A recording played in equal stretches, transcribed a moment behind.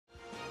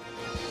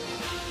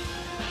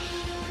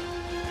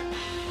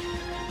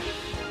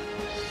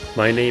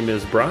My name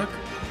is Brock,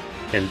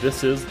 and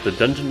this is the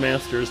Dungeon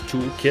Masters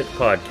Toolkit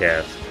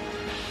Podcast.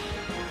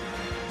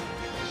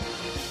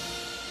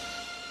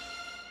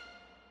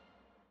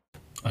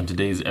 On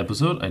today's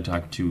episode, I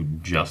talked to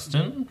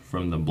Justin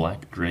from the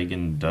Black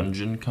Dragon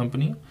Dungeon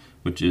Company,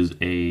 which is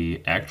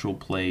a actual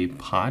play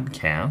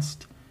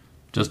podcast.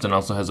 Justin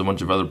also has a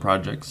bunch of other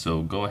projects,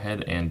 so go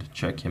ahead and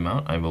check him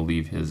out. I will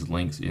leave his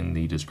links in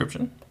the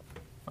description.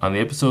 On the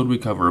episode, we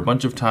cover a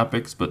bunch of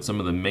topics, but some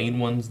of the main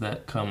ones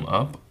that come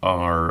up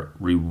are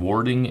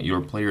rewarding your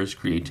players'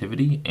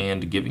 creativity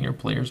and giving your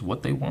players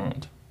what they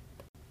want.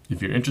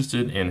 If you're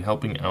interested in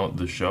helping out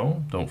the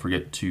show, don't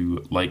forget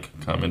to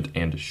like, comment,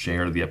 and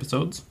share the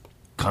episodes.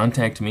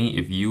 Contact me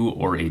if you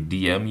or a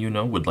DM you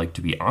know would like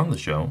to be on the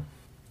show.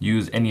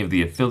 Use any of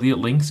the affiliate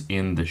links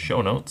in the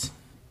show notes,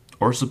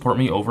 or support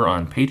me over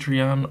on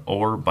Patreon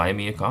or buy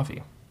me a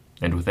coffee.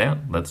 And with that,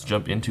 let's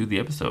jump into the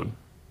episode.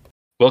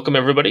 Welcome,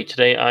 everybody.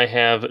 Today I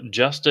have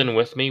Justin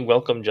with me.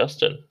 Welcome,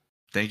 Justin.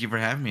 Thank you for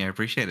having me. I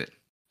appreciate it.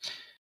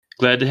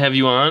 Glad to have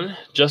you on.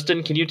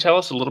 Justin, can you tell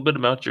us a little bit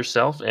about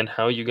yourself and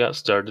how you got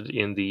started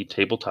in the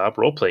tabletop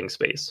role-playing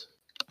space?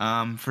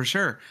 For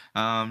sure.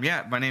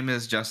 Yeah, my name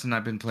is Justin.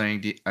 I've been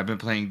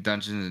playing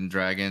Dungeons and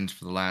Dragons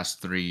for the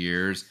last 3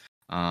 years.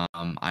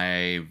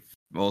 I've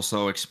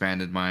also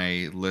expanded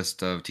my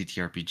list of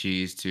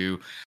TTRPGs to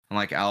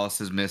like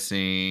Alice is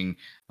Missing,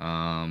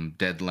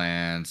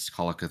 Deadlands,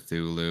 Call of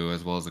Cthulhu,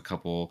 as well as a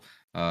couple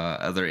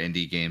other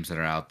indie games that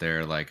are out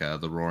there, like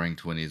the Roaring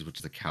Twenties, which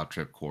is a Cow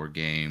Trip core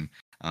game.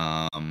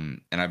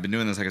 And I've been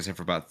doing this, like I said,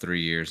 for about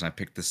 3 years, and I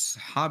picked this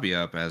hobby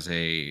up as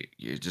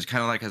just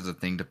kind of like as a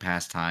thing to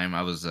pass time.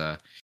 I was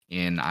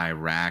in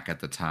Iraq at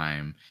the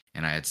time,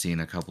 and I had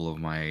seen a couple of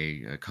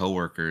my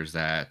coworkers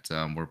that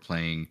were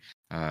playing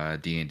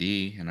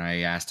D&D, and I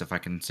asked if I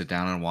can sit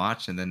down and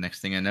watch, and then next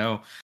thing I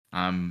know,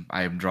 I'm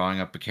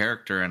drawing up a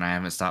character, and I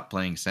haven't stopped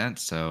playing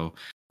since. So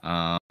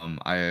as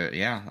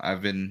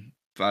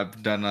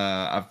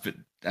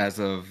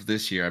of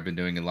this year, I've been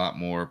doing a lot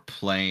more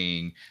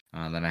playing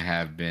than I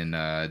have been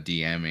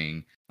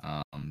DMing,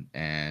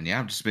 and yeah,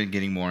 I've just been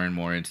getting more and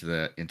more into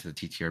the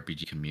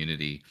TTRPG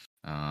community,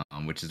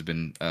 which has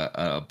been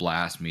a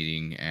blast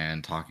meeting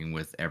and talking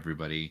with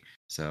everybody.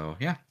 So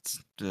yeah, it's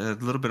a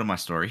little bit of my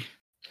story.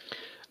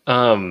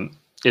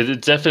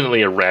 It's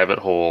definitely a rabbit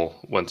hole.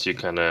 Once you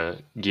kind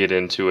of get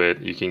into it,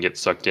 you can get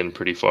sucked in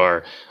pretty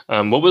far.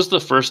 What was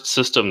the first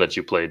system that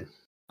you played?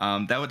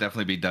 That would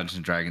definitely be Dungeons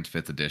and Dragons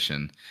 5th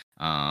edition.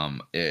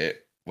 The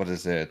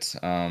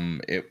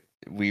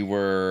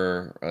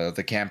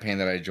campaign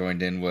that I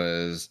joined in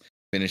was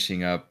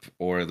finishing up,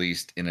 or at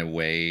least in a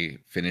way,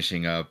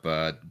 finishing up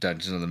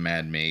Dungeons of the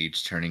Mad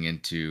Mage, turning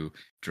into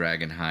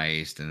Dragon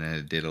Heist, and then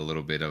it did a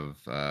little bit of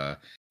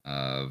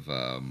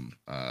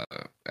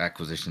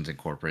Acquisitions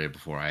Incorporated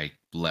before I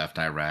left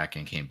Iraq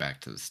and came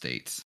back to the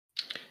States.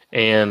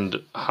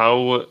 And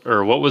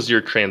what was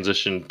your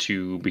transition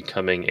to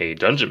becoming a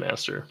dungeon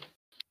master?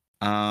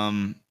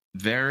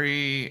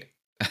 Very,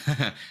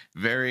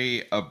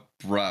 very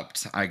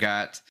abrupt. I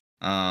got,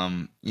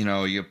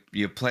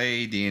 you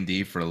play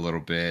D&D for a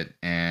little bit,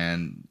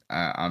 and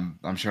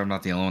I'm sure I'm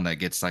not the only one that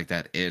gets like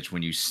that itch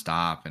when you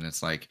stop, and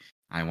it's like,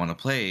 I want to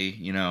play,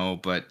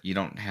 but you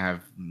don't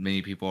have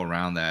many people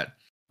around that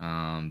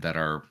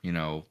are,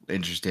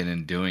 interested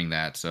in doing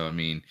that. So, I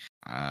mean,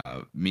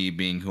 me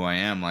being who I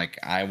am, like,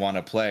 I want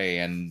to play,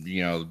 and,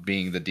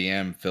 being the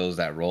DM fills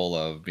that role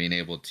of being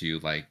able to,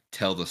 like,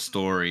 tell the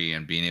story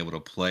and being able to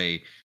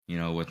play,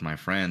 with my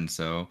friends.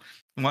 So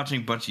I'm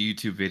watching a bunch of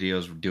YouTube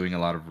videos, doing a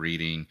lot of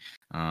reading,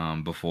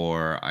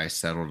 before I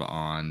settled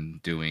on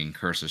doing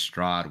Curse of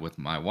Strahd with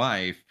my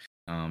wife,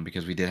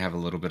 because we did have a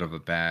little bit of a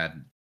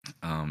bad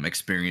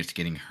experience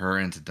getting her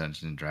into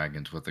Dungeons and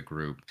Dragons with a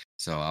group.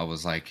 So I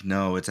was like,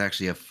 no, it's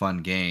actually a fun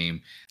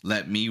game.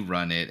 Let me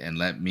run it, and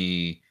let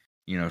me,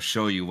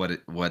 show you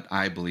what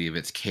I believe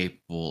it's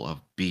capable of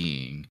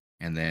being.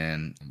 And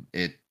then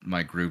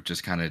my group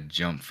just kind of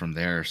jumped from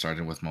there,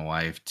 starting with my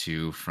wife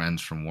to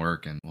friends from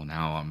work, and well,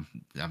 now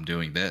I'm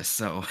doing this.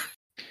 So.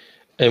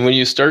 And when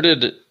you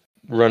started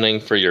running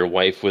for your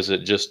wife, was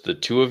it just the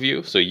two of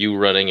you? So you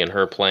running and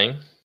her playing?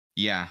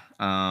 Yeah,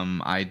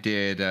 I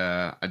did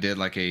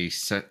like a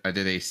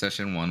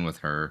session 1 with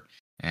her,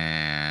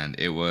 and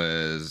it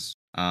was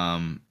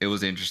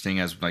interesting,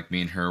 as like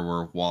me and her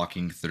were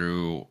walking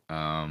through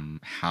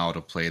how to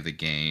play the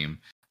game,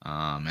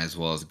 as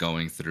well as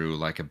going through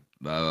like a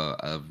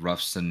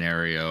rough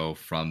scenario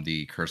from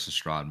the Curse of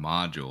Strahd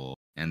module,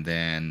 and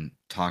then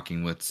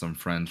talking with some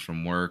friends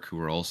from work who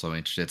were also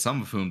interested,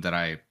 some of whom that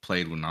I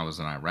played when I was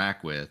in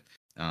Iraq with.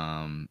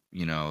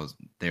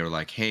 They were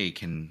like, hey,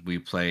 can we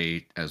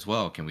play as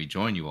well? Can we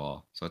join you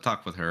all? So I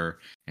talked with her,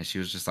 and she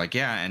was just like,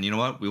 yeah. And you know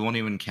what? We won't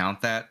even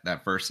count that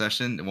first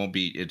session. It won't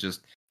be, it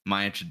just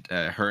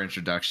her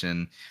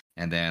introduction.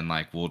 And then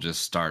like, we'll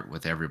just start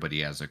with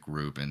everybody as a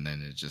group. And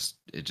then it just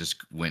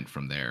went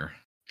from there.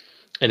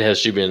 And has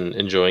she been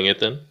enjoying it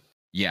then?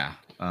 Yeah.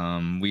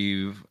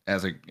 Me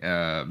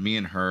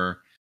and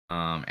her,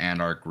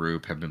 and our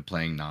group have been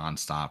playing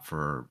nonstop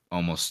for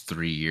almost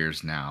 3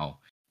 years now.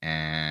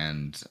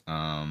 And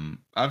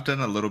I've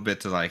done a little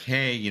bit to like,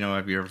 hey,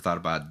 have you ever thought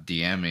about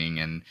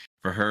DMing? And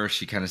for her,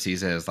 she kind of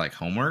sees it as like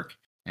homework.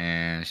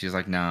 And she's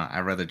like, nah,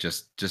 I'd rather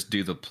just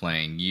do the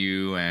playing.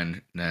 You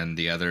and then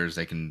the others,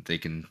 they can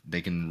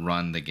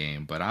run the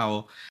game, but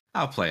I'll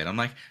play it. I'm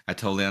like, I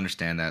totally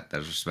understand that.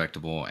 That's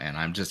respectable, and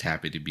I'm just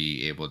happy to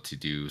be able to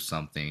do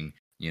something,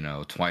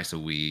 twice a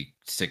week,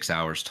 6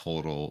 hours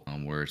total,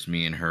 where it's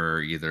me and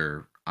her.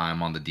 Either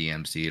I'm on the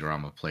DM seat or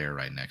I'm a player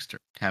right next to her,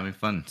 having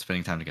fun,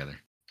 spending time together.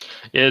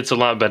 Yeah, it's a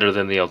lot better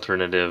than the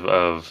alternative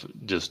of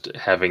just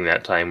having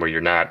that time where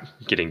you're not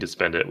getting to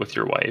spend it with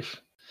your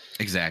wife.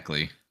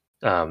 Exactly.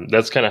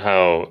 That's kind of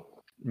how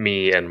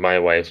me and my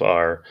wife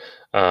are.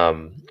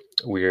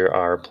 We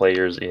are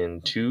players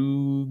in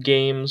 2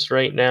 games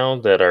right now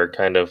that are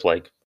kind of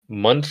like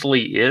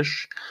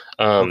monthly-ish.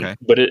 Okay.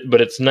 But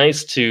it's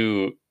nice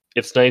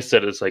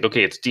that it's like,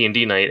 okay, it's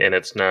D&D night, and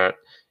it's not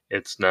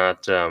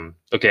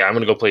okay, I'm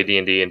gonna go play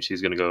D&D and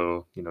she's gonna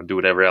go do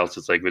whatever else.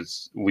 It's like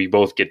we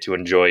both get to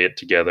enjoy it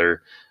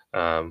together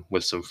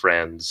with some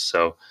friends.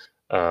 So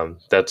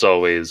that's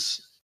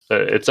always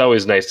it's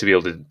always nice to be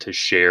able to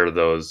share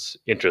those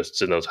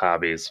interests and those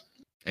hobbies.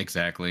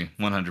 Exactly.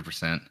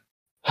 100%.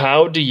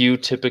 How do you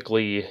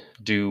typically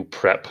do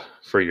prep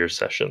for your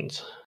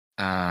sessions?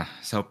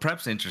 So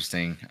prep's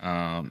interesting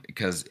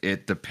because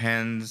it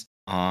depends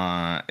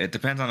on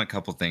a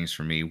couple things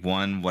for me.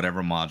 One,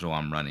 whatever module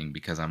I'm running,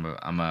 because I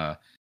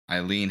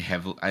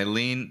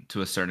lean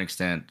to a certain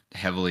extent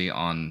heavily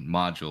on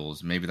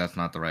modules. Maybe that's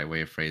not the right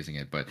way of phrasing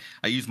it, but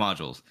I use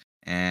modules,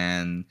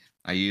 and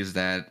I use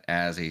that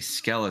as a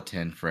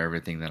skeleton for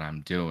everything that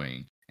I'm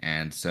doing.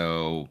 And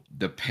so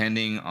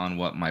depending on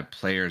what my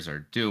players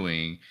are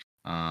doing,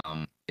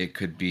 it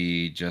could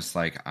be just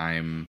like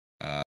I'm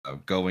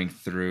going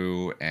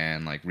through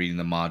and like reading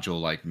the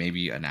module like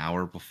maybe an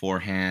hour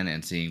beforehand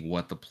and seeing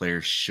what the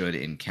players should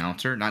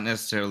encounter, not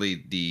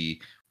necessarily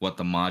the what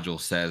the module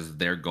says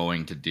they're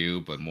going to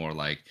do, but more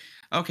like,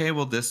 okay,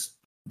 well, this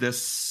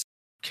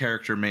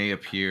character may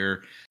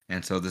appear,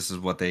 and so this is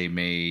what they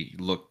may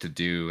look to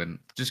do, and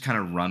just kind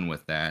of run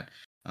with that.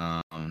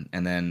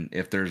 And then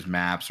if there's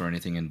maps or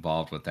anything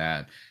involved with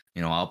that,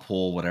 I'll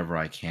pull whatever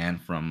I can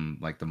from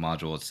like the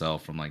module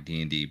itself, from like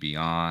D&D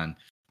Beyond,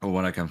 or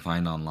what I can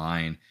find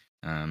online,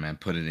 and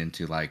put it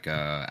into like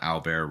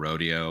Owlbear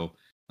Rodeo,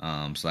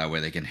 so that way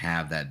they can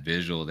have that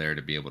visual there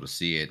to be able to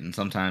see it. And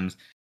sometimes,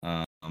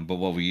 but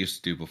what we used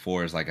to do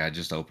before is like I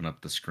just open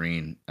up the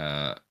screen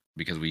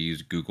because we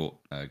use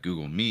Google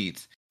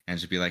Meets, and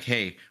just be like,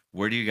 hey,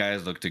 where do you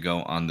guys look to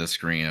go on the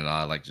screen? And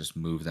I like just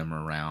move them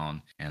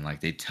around, and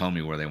like they tell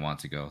me where they want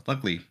to go.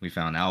 Luckily, we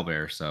found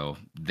Owlbear, so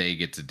they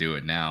get to do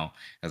it now,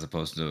 as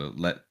opposed to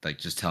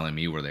just telling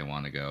me where they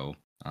want to go.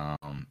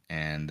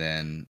 And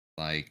then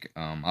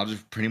I'll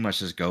just pretty much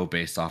just go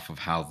based off of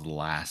how the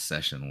last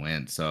session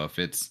went. So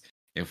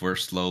if we're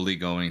slowly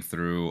going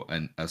through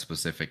a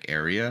specific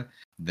area,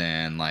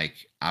 then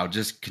like I'll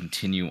just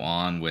continue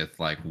on with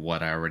like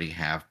what I already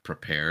have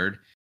prepared,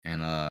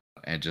 and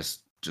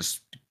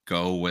just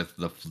go with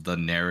the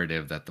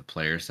narrative that the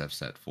players have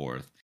set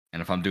forth.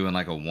 And if I'm doing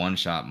like a one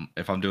shot,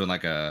 if I'm doing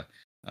like a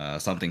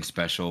something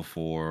special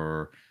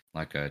for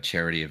like a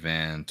charity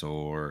event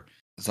or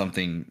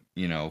something,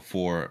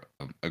 for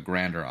a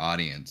grander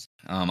audience,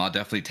 I'll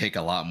definitely take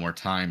a lot more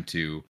time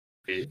to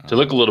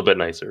look a little bit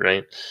nicer,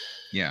 right?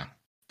 Yeah.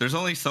 There's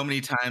only so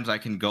many times I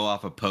can go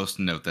off a post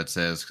note that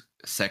says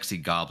 "sexy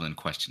goblin?"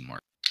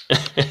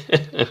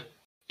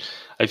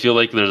 I feel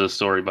like there's a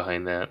story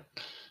behind that.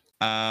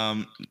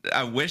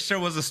 I wish there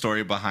was a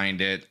story behind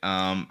it.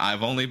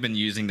 I've only been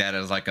using that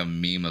as like a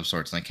meme of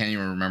sorts, and I can't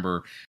even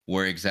remember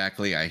where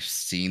exactly I've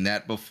seen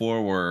that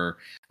before. Where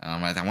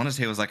I want to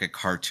say it was like a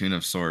cartoon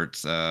of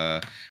sorts,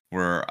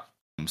 where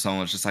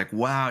someone was just like,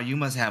 "Wow, you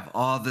must have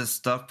all this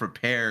stuff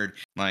prepared."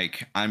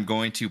 Like, I'm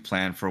going to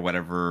plan for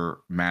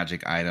whatever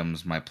magic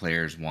items my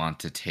players want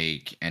to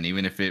take, and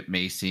even if it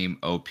may seem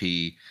OP,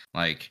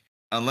 like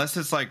unless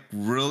it's like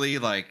really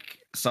like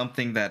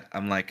something that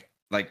I'm like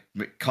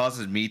it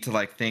causes me to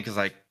like think is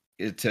like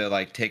to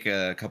like take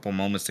a couple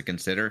moments to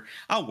consider,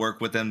 I'll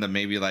work with them to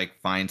maybe like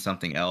find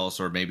something else,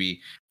 or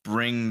maybe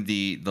bring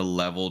the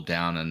level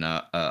down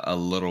a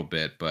little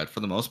bit. But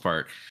for the most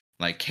part,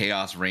 like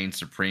chaos reigns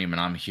supreme,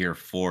 and I'm here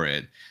for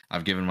it.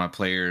 I've given my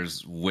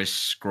players wish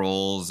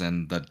scrolls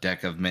and the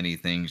deck of many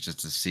things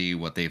just to see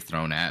what they've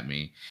thrown at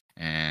me,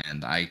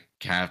 and I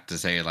have to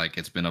say, like,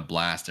 it's been a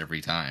blast every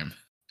time.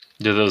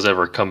 Do those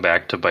ever come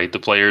back to bite the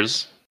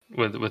players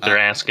with their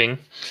asking?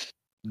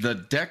 The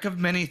deck of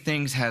many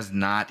things has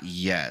not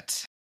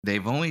yet.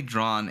 They've only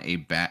drawn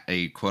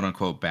a quote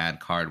unquote bad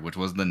card, which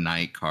was the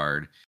Knight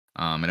card.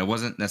 And it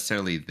wasn't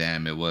necessarily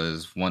them. It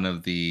was one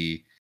of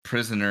the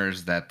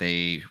prisoners that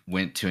they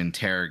went to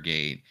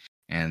interrogate,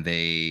 and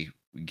they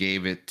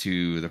gave it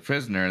to the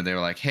prisoner. They were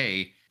like,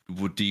 "Hey,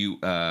 do you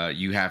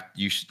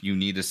you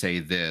need to say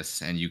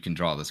this, and you can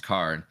draw this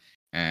card."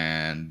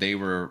 And they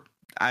were,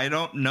 I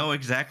don't know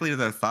exactly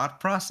their thought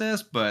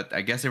process, but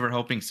I guess they were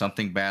hoping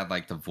something bad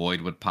like the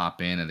void would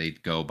pop in and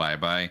they'd go bye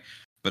bye.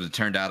 but it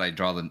turned out they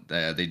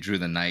drew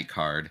the knight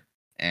card,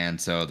 and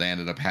so they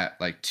ended up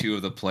like two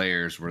of the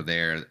players were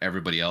there,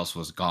 everybody else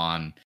was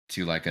gone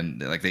to like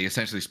they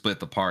essentially split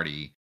the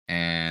party,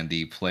 and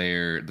the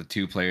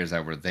two players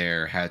that were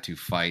there had to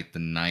fight the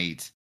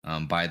knight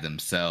by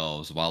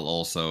themselves while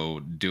also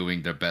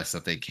doing their best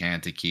that they can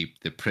to keep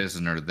the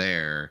prisoner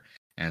there.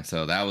 And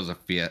so that was a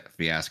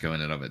fiasco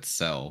in and of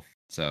itself.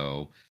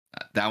 So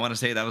I want to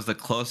say that was the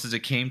closest it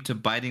came to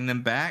biting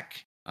them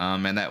back.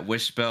 And that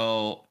wish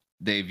spell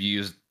they've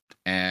used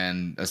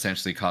and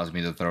essentially caused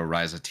me to throw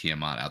Rise of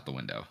Tiamat out the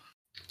window.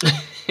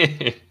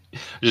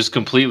 Just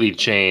completely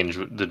change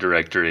the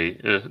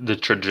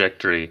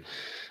trajectory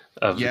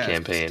of the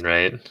campaign,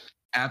 right?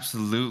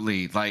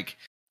 Absolutely. Like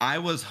I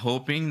was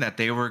hoping that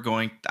they were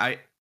going I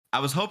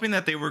was hoping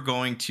that they were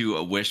going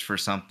to wish for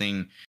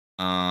something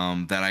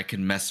that I could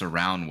mess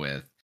around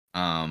with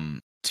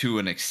to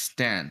an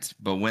extent,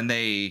 but when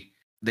they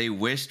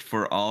wished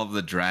for all of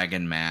the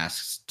dragon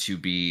masks to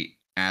be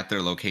at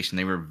their location,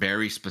 they were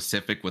very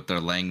specific with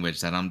their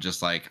language that I'm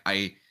just like,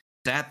 I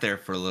sat there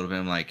for a little bit.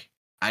 I'm like,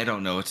 I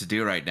don't know what to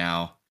do right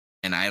now,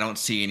 and I don't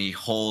see any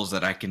holes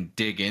that I can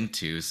dig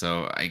into.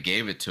 So I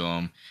gave it to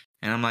them,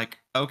 and I'm like,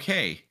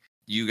 okay,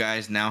 you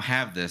guys now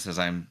have this. As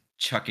I'm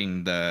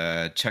chucking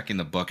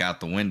the book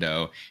out the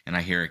window, and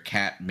I hear a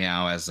cat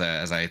meow as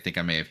I think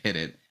I may have hit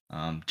it.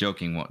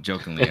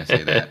 Jokingly, I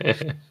say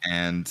that,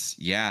 and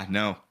yeah,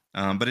 no.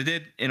 But it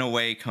did, in a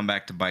way, come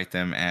back to bite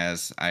them,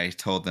 as I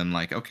told them,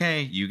 like,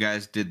 okay, you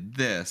guys did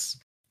this.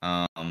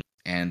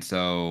 And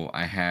so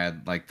I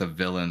had, like, the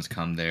villains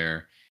come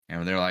there,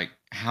 and they're like,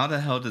 how the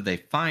hell did they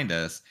find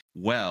us?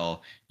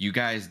 Well, you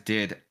guys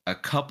did a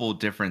couple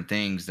different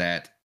things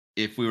that,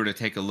 if we were to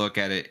take a look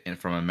at it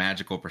from a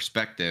magical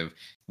perspective,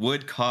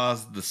 would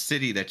cause the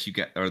city that you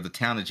get, or the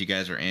town that you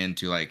guys are in,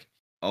 to, like,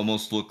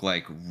 almost look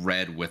like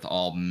red with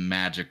all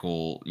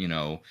magical,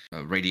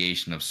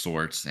 radiation of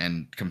sorts,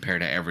 and compared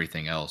to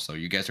everything else. So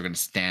you guys are going to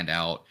stand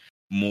out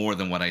more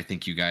than what I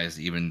think you guys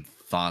even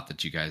thought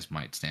that you guys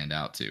might stand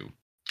out to.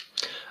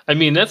 I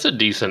mean, that's a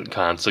decent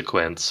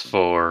consequence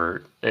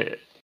for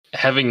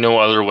having no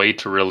other way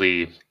to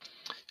really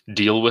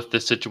deal with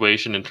this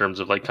situation in terms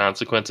of like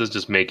consequences,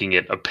 just making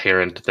it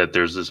apparent that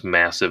there's this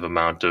massive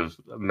amount of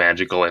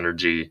magical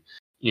energy,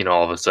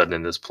 all of a sudden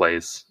in this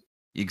place.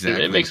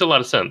 Exactly. It makes a lot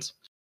of sense.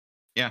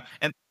 Yeah,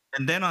 and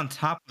then on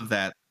top of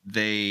that,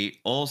 they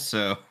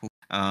also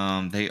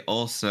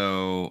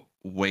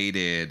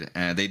waited.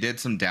 They did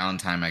some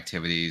downtime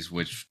activities,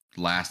 which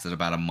lasted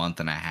about a month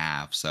and a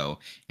half. So,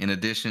 in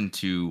addition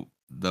to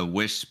the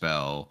wish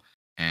spell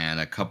and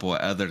a couple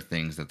of other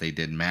things that they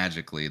did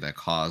magically that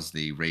caused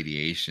the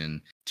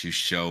radiation to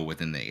show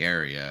within the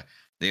area,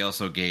 they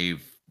also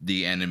gave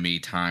the enemy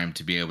time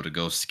to be able to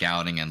go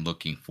scouting and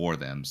looking for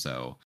them.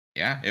 So,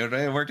 yeah,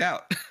 it worked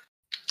out.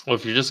 Well,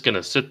 if you're just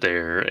gonna sit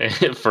there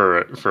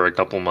for a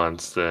couple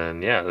months,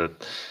 then yeah,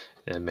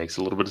 it makes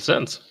a little bit of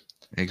sense.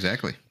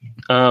 Exactly.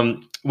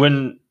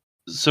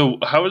 So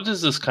how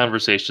does this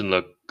conversation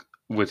look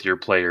with your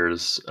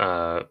players?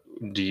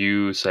 Do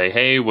you say,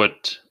 hey,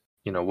 what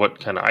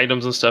kind of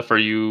items and stuff are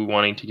you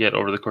wanting to get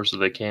over the course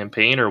of the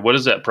campaign, or what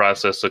does that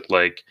process look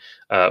like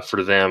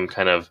for them,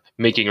 kind of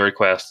making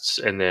requests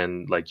and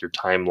then like your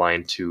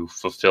timeline to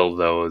fulfill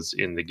those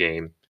in the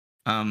game?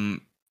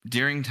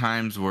 During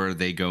times where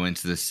they go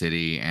into the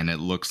city and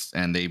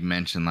they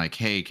mention like,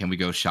 hey, can we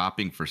go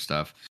shopping for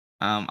stuff?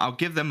 I'll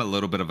give them a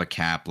little bit of a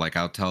cap. Like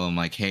I'll tell them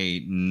like,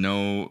 hey,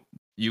 no,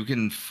 you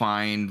can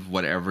find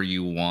whatever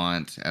you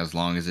want as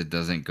long as it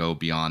doesn't go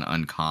beyond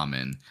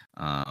uncommon.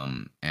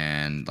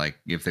 And like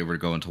if they were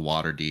to go into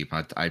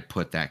Waterdeep, I'd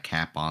put that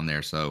cap on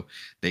there so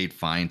they'd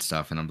find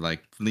stuff. And I'm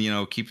like,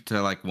 keep it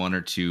to like one or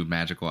two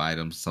magical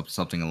items,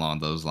 something along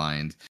those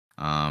lines.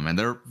 And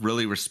they're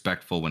really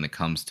respectful when it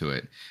comes to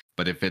it.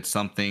 But if it's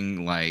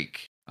something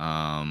like,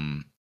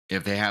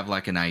 if they have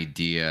like an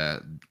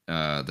idea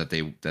that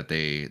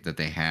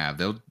they have,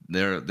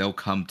 they'll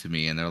come to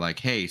me and they're like,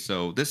 hey,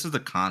 so this is the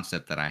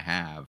concept that I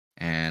have,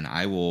 and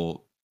I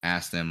will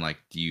ask them like,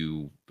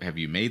 have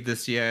you made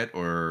this yet,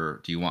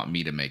 or do you want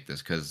me to make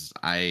this? Because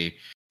I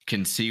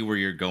can see where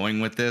you're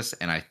going with this,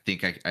 and I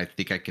think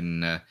I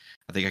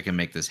can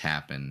make this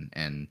happen.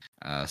 And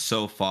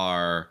so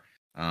far,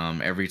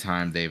 every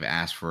time they've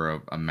asked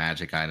for a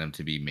magic item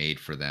to be made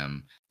for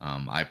them,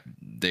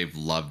 they've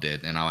loved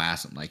it. And I'll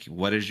ask them like,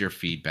 what is your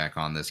feedback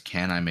on this?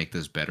 Can I make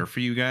this better for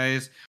you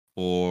guys?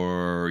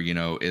 Or,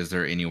 is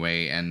there any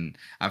way? And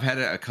I've had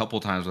it a couple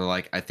times where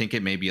like, I think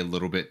it may be a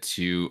little bit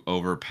too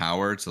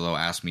overpowered. So they'll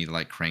ask me to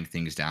like crank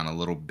things down a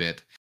little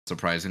bit,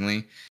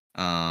 surprisingly.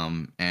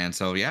 And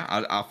so, yeah,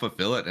 I'll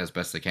fulfill it as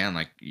best I can.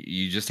 Like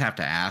you just have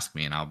to ask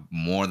me and I'm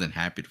more than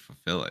happy to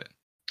fulfill it.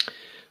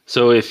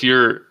 So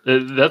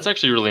that's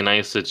actually really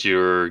nice that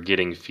you're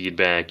getting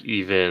feedback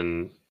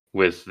even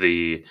with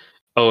the,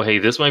 oh, hey,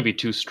 this might be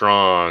too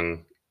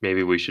strong.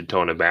 Maybe we should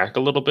tone it back a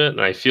little bit.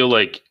 And I feel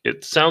like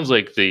it sounds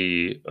like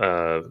the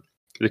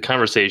the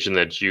conversation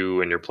that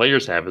you and your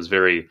players have is a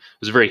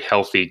very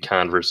healthy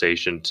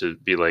conversation to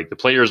be like, the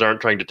players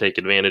aren't trying to take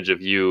advantage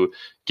of you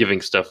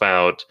giving stuff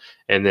out,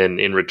 and then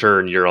in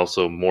return you're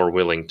also more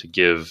willing to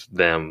give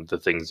them the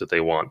things that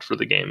they want for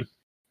the game.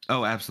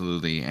 Oh,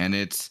 absolutely. And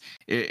it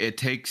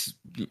takes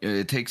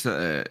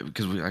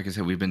because like I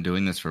said, we've been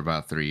doing this for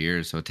about 3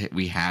 years, so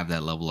we have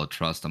that level of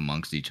trust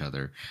amongst each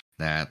other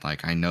that,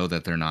 like, I know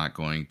that they're not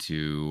going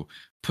to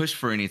push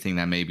for anything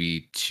that may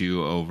be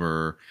too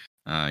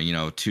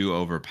too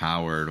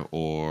overpowered,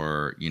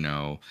 or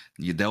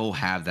we'll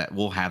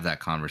have that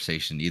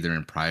conversation either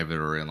in private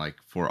or in, like,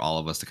 for all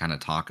of us to kind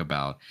of talk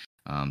about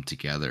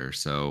together.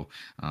 So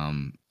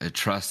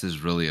trust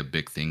is really a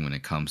big thing when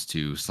it comes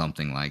to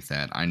something like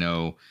that. I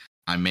know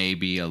I may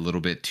be a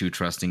little bit too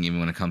trusting even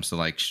when it comes to,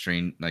 like,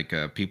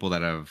 people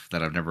that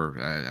I've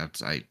never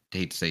I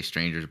hate to say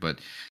strangers, but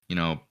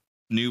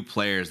new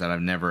players that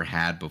I've never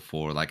had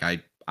before. Like,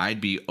 I'd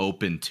be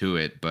open to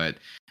it, but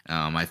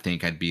I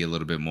think I'd be a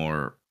little bit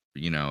more,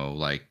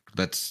 like,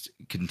 let's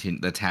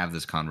have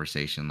this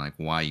conversation, like,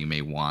 why you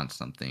may want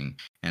something,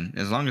 and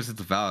as long as it's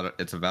a valid,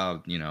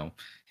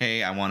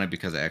 hey, I want it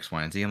because of X,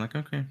 Y, and Z. I'm like,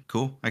 okay,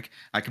 cool. Like,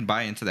 I can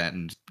buy into that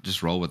and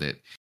just roll with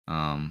it.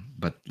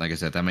 But like I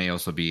said, that may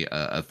also be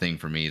a thing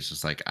for me. It's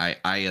just like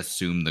I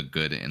assume the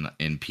good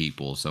in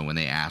people. So when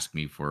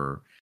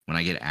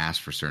I get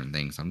asked for certain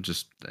things, I'm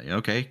just,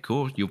 okay,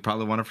 cool. You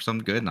probably want it for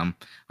something good, and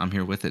I'm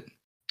here with it.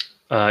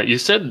 You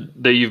said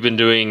that you've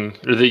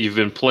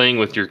been playing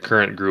with your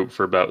current group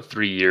for about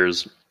 3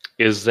 years.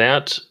 Is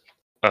that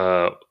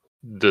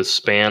the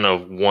span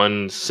of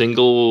one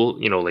single,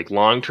 like,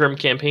 long-term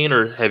campaign,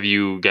 or have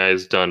you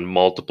guys done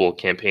multiple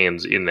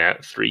campaigns in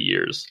that 3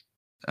 years?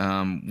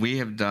 We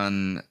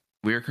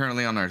are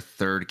currently on our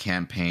third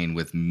campaign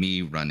with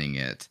me running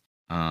it.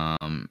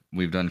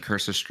 We've done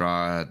Curse of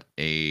Strahd,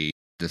 a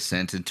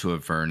Descent into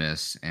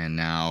Avernus, and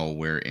now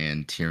we're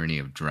in Tyranny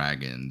of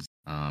Dragons.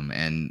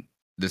 And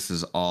this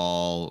is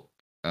all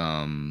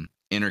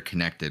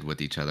interconnected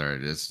with each other.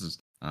 This is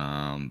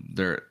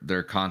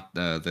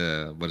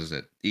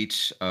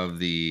each of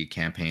the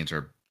campaigns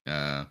are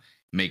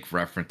make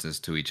references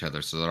to each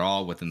other, so they're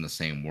all within the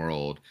same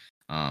world.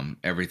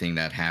 Everything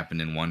that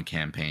happened in one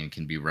campaign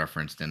can be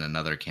referenced in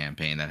another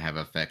campaign that have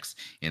effects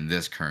in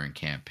this current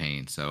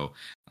campaign. So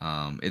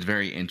it's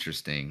very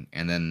interesting.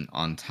 And then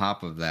on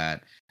top of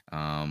that,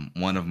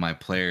 one of my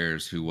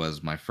players, who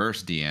was my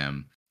first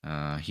DM,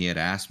 he had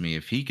asked me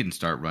if he can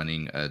start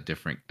running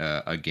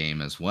a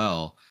game as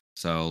well.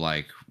 So,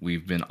 like,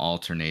 we've been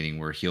alternating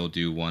where he'll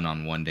do one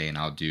on one day and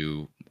I'll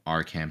do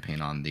our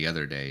campaign on the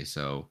other day.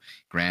 So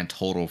grand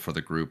total for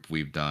the group,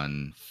 we've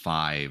done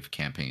 5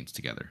 campaigns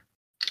together.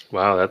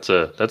 Wow, that's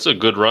a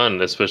good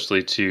run,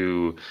 especially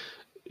to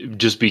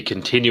just be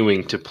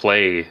continuing to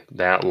play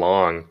that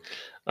long.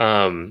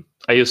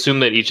 I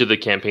assume that each of the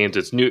campaigns,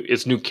 it's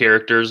new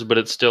characters, but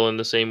it's still in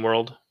the same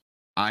world.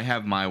 I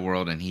have my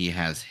world and he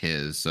has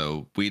his,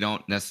 so we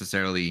don't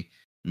necessarily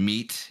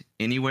meet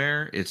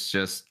anywhere. It's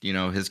just,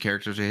 his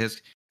characters are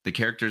the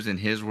characters in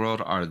his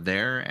world are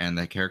there, and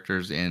the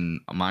characters in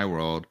my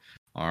world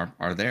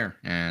are there,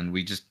 and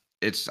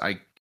it's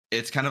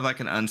kind of like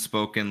an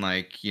unspoken,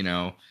 like,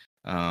 I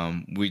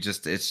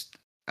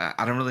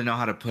don't really know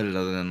how to put it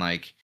other than,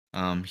 like,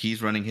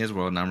 he's running his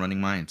world and I'm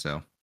running mine.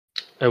 So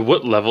at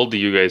what level do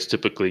you guys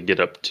typically get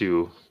up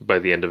to by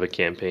the end of a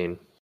campaign?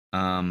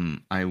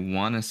 I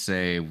want to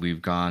say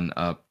we've gone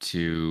up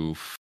to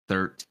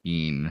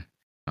 13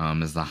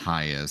 is the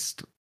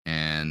highest,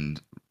 and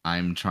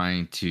I'm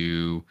trying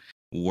to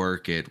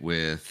work it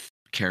with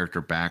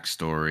character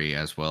backstory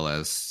as well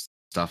as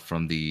stuff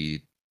from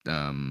the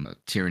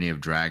Tyranny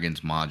of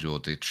Dragons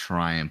module to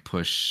try and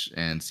push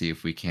and see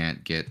if we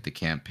can't get the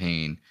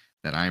campaign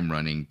that I'm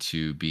running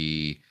to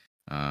be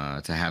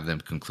to have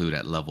them conclude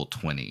at level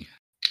 20.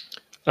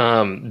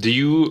 Do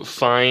you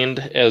find,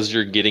 as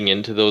you're getting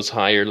into those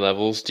higher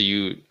levels,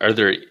 are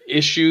there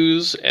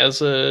issues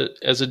as a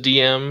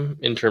DM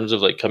in terms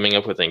of, like, coming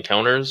up with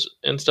encounters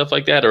and stuff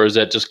like that, or is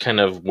that just kind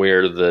of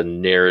where the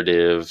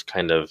narrative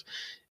kind of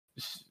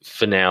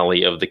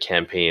finale of the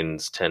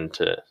campaigns tend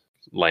to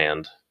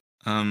land?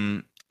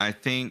 I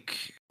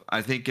think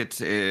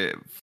it's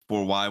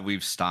for why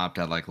we've stopped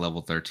at, like,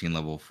 level 13,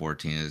 level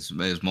 14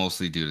 is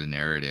mostly due to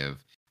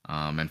narrative.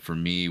 And for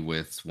me,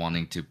 with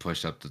wanting to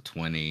push up to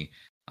 20,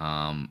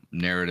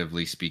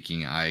 narratively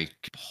speaking, I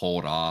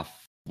hold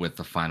off with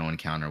the final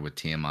encounter with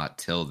Tiamat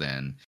till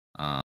then.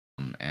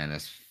 And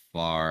as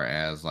far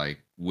as, like,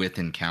 with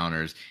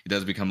encounters, it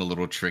does become a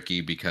little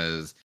tricky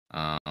because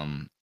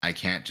I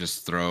can't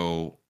just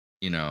throw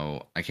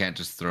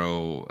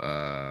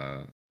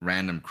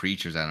random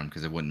creatures at them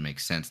because it wouldn't make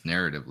sense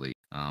narratively.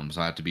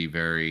 So I have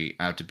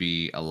to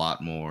be a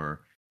lot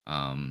more.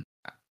 I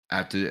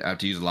have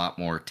to use a lot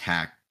more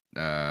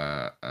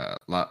a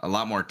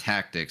lot more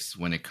tactics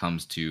when it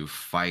comes to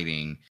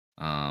fighting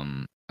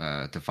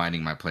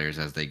my players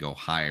as they go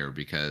higher,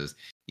 because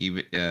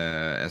even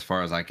as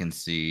far as I can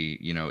see,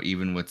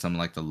 even with some,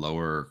 like, the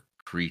lower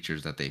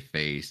creatures that they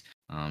face,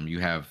 you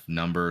have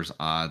numbers,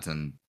 odds,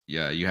 and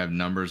yeah, you have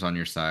numbers on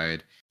your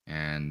side,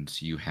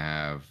 and you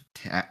have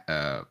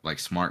like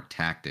smart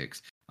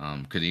tactics.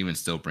 Could even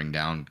still bring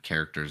down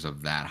characters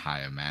of that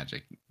high of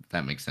magic. If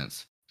that makes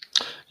sense.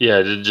 Yeah,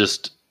 it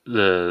just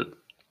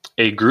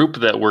a group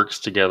that works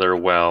together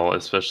well,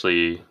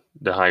 especially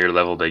the higher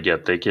level they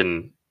get, they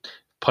can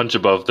punch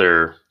above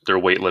their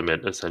weight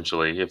limit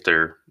essentially if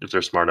they're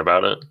smart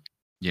about it.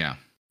 Yeah.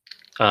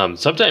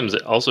 Sometimes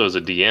also as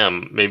a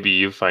DM, maybe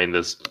you find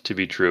this to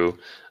be true.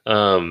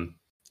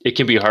 It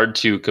can be hard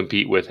to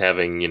compete with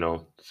having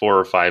 4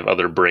 or 5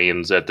 other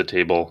brains at the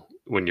table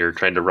when you're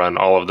trying to run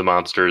all of the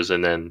monsters,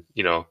 and then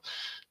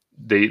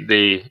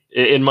they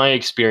in my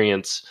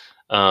experience,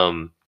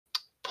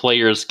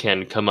 players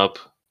can come up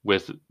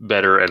with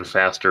better and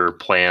faster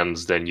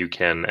plans than you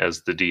can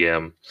as the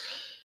DM.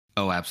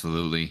 Oh,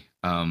 absolutely.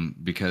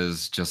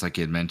 Because just like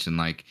you had mentioned,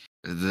 like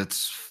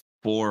that's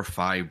 4 or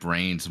 5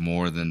 brains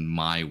more than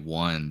my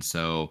one.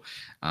 So,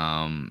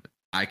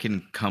 I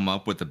can come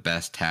up with the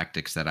best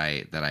tactics that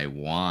I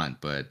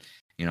want, but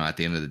at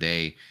the end of the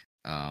day,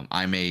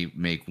 I may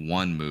make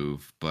one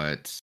move,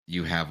 but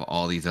you have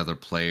all these other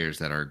players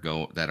that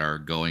are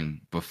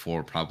going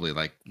before, probably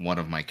like one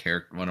of my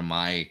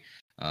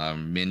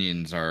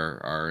minions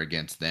are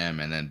against them,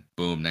 and then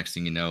boom, next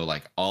thing you know,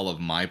 like all of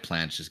my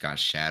plans just got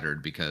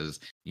shattered because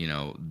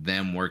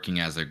them working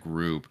as a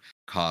group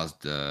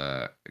caused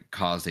a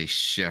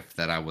shift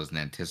that I wasn't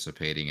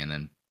anticipating, and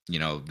then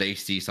they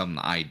see something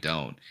I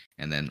don't,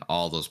 and then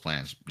all those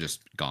plans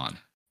just gone.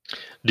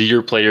 Do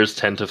your players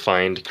tend to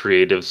find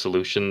creative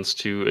solutions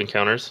to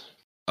encounters?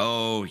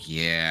 Oh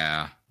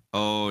yeah.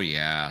 Oh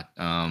yeah.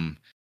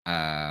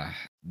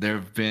 There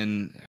have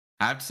been,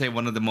 I have to say,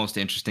 one of the most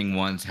interesting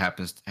ones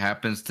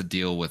happens to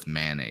deal with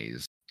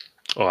mayonnaise.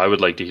 Oh, I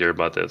would like to hear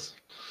about this.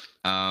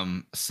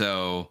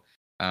 So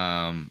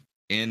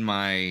in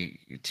my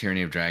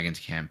Tyranny of Dragons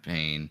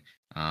campaign,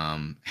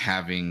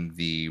 having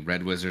the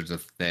Red Wizards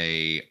of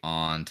Thay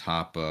on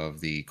top of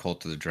the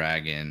Cult of the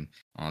Dragon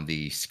on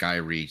the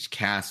Skyreach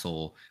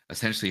Castle,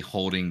 essentially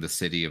holding the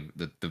city of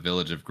the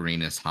village of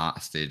Greenest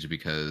hostage,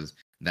 because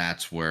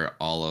that's where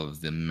all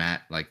of the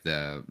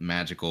the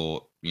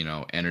magical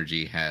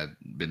energy had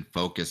been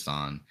focused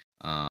on.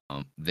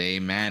 They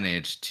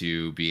managed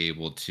to be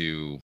able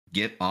to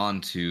get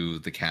onto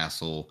the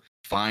castle,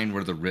 find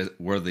where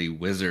the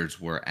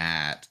wizards were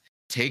at,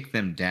 take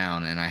them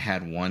down. And I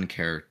had one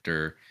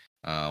character,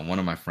 one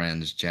of my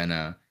friends,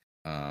 Jenna.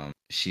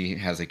 She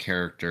has a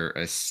character,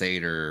 a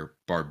satyr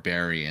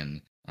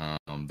barbarian,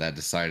 that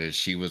decided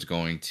she was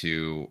going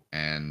to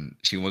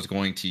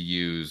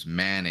use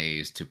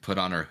mayonnaise to put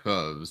on her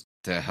hooves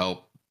to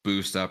help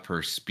boost up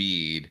her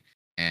speed,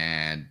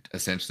 and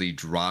essentially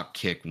drop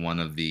kick one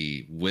of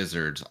the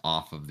wizards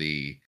off of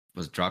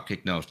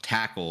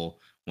tackle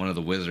one of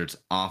the wizards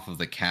off of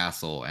the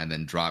castle, and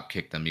then drop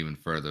kick them even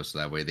further, so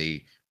that way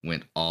they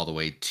went all the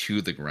way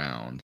to the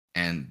ground.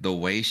 And the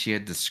way she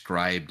had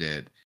described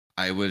it,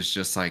 I was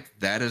just like,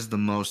 that is the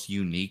most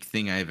unique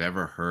thing I've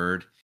ever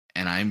heard,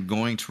 and I'm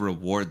going to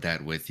reward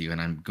that with you,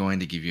 and I'm going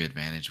to give you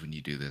advantage when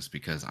you do this,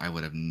 because I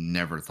would have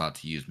never thought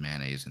to use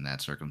mayonnaise in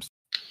that circumstance.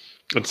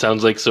 It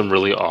sounds like some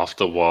really off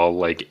the wall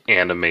like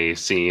anime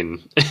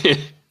scene.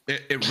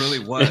 It really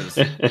was.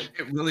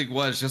 It really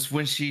was. Just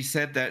when she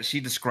said that, she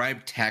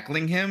described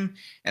tackling him,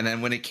 and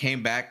then when it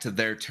came back to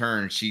their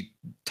turn, she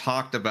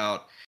talked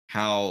about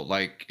how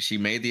like she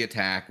made the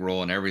attack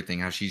roll and everything,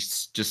 how she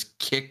just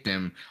kicked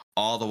him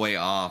all the way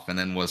off, and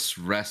then was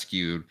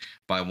rescued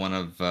by one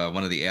of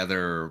the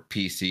other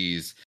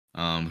PCs,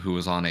 who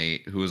was on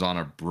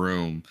a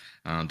broom,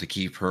 to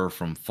keep her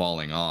from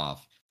falling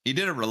off. He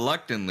did it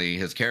reluctantly,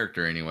 his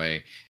character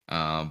anyway,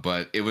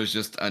 but it was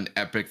just an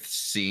epic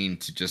scene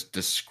to just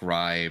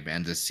describe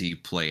and to see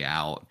play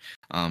out.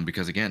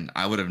 Because again,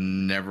 I would have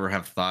never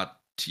have thought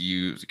to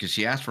use, because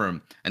she asked for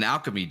an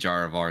alchemy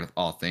jar of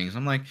all things.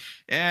 I'm like,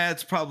 yeah,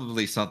 it's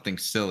probably something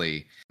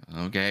silly.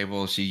 Okay,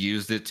 well, she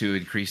used it to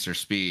increase her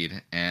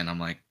speed, and I'm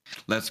like,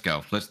 let's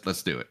go,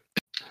 let's do it.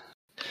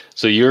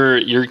 So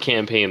your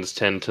campaigns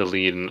tend to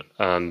lean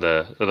on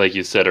the, like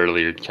you said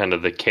earlier, kind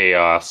of the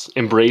chaos,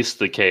 embrace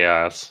the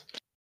chaos.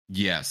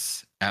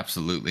 Yes,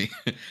 absolutely.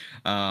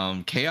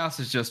 Chaos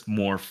is just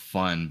more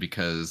fun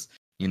because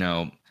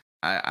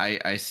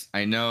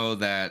I know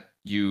that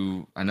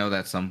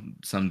some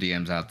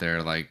DMs out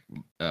there like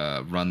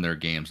run their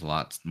games a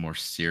lot more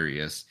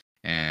serious,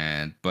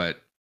 but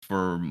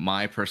for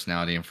my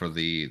personality and for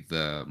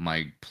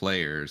my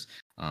players,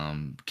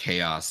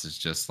 chaos is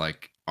just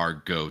like our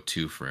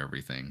go-to for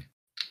everything.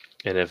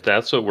 And if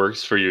that's what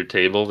works for your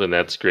table, then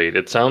that's great.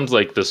 It sounds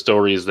like the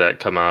stories that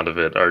come out of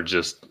it are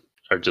just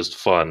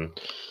fun.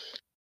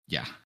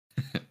 Yeah.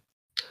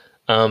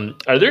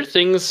 Are there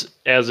things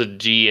as a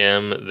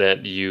GM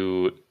that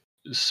you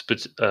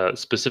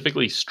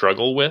specifically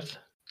struggle with?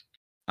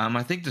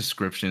 I think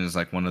description is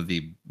like one of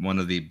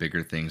the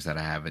bigger things that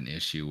I have an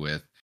issue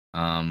with.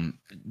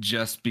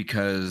 Just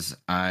because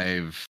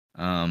I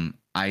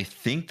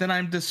think that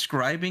I'm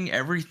describing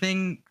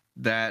everything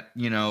that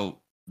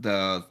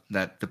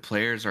the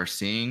players are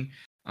seeing,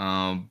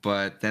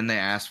 But then they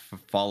ask for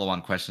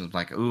follow-on questions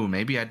like, "Ooh,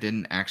 maybe I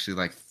didn't actually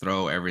like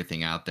throw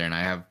everything out there." And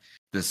I have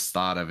this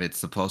thought of it's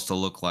supposed to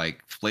look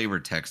like flavor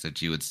text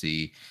that you would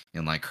see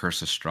in like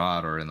Curse of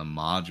Strahd or in the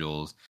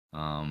modules.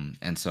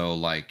 And so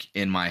like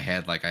in my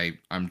head, like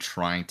I'm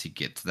trying to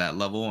get to that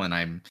level, and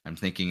I'm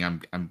thinking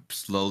I'm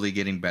slowly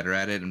getting better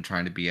at it. I'm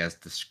trying to be as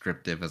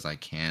descriptive as I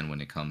can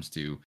when it comes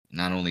to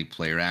not only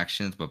player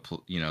actions but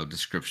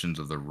descriptions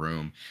of the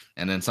room.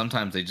 And then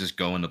sometimes they just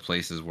go into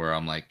places where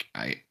I'm like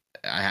I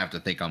have to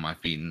think on my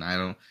feet, and I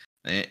don't.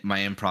 My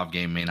improv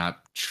game may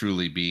not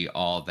truly be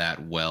all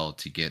that well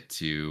to get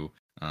to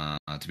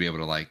be able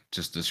to like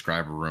just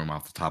describe a room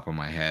off the top of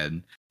my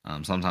head.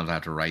 Sometimes I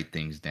have to write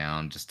things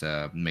down just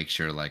to make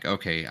sure, like,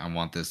 okay, I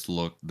want this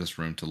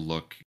room to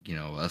look,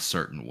 a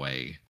certain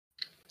way.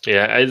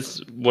 Yeah,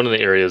 it's one of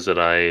the areas that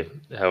I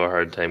have a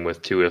hard time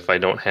with too. If I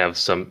don't have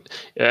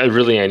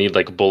I need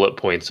like bullet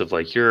points of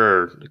like, here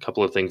are a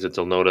couple of things that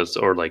they'll notice,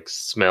 or like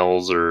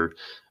smells, or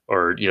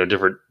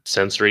different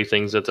sensory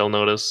things that they'll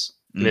notice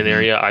in an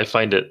area. I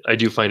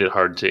do find it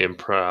hard to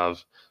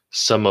improv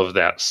some of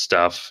that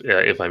stuff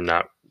if I'm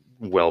not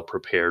well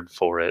prepared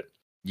for it.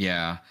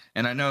 Yeah,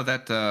 and I know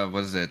that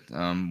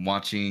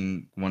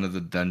watching one of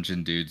the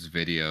Dungeon Dudes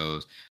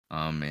videos,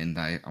 and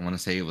I want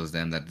to say it was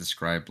them that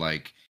described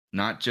like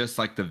not just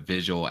like the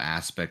visual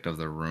aspect of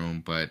the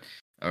room, but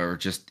or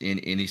just in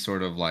any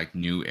sort of like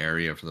new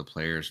area for the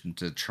players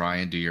to try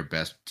and do your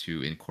best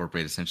to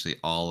incorporate essentially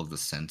all of the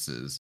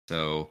senses.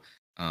 So,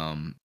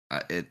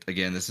 it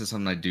again, this is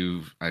something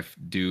I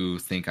do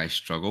think I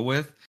struggle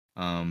with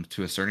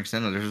to a certain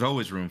extent. There's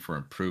always room for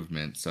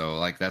improvement, so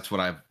like that's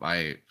what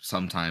I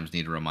sometimes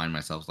need to remind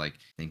myself, like,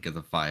 think of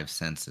the five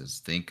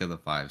senses,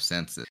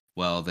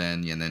 well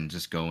then, and then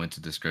just go into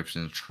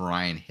descriptions,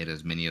 try and hit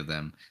as many of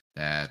them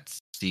that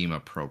seem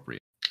appropriate.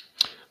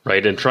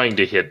 Right, and trying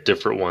to hit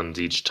different ones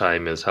each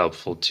time is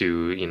helpful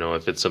too.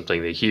 If it's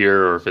something they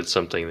hear or if it's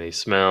something they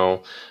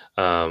smell,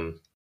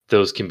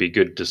 those can be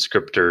good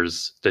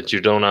descriptors that you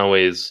don't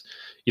always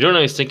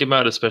think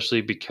about,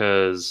 especially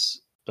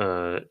because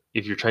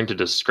if you're trying to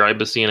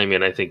describe a scene, I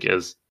mean, I think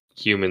as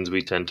humans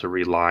we tend to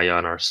rely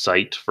on our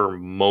sight for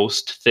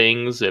most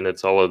things, and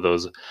it's all of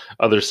those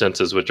other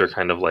senses which are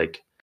kind of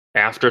like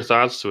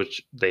afterthoughts,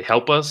 which they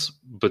help us,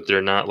 but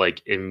they're not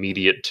like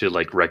immediate to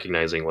like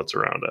recognizing what's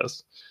around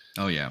us.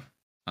 Oh yeah.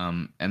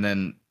 And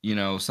then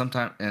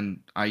sometimes,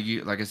 and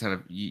like I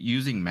said,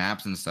 using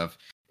maps and stuff,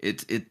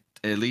 it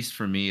at least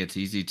for me, it's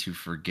easy to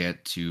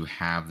forget to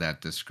have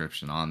that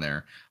description on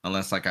there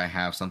unless like I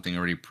have something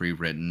already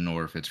pre-written,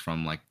 or if it's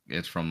from a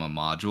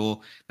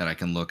module that I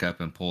can look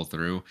up and pull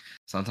through.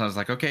 Sometimes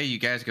like, okay, you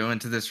guys go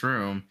into this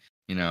room,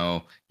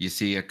 you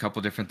see a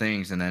couple different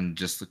things, and then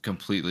just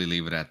completely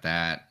leave it at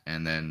that.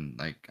 And then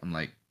like I'm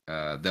like,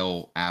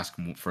 they'll ask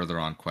further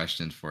on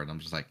questions for it. I'm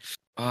just like,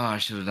 oh, I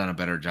should have done a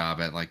better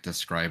job at like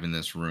describing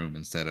this room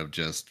instead of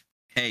just,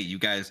 hey, you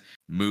guys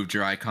moved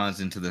your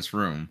icons into this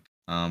room.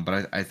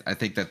 But I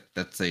think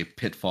that's a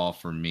pitfall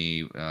for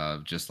me.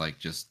 Just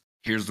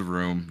here's the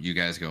room, you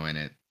guys go in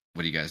it.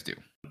 What do you guys do?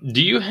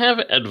 Do you have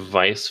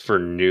advice for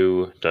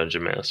new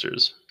dungeon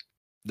masters?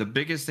 The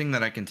biggest thing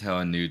that I can tell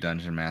a new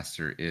dungeon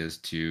master is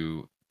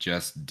to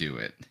just do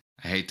it.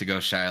 I hate to go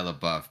Shia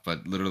LaBeouf,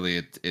 but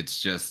literally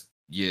it's just,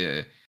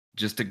 yeah,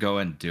 just to go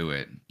and do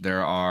it.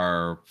 There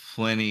are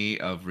plenty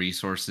of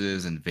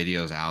resources and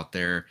videos out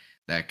there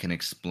that can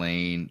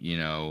explain,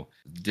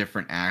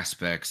 different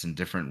aspects and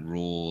different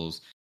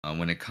rules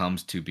when it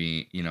comes to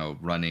being,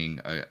 running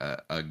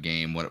a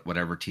game,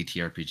 whatever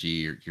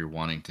TTRPG you're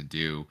wanting to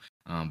do.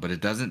 But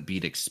it doesn't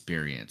beat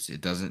experience. It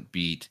doesn't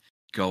beat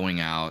going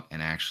out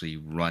and actually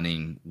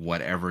running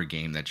whatever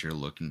game that you're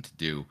looking to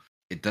do.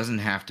 It doesn't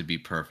have to be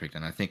perfect.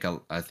 And I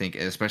think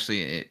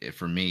especially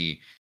for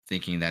me,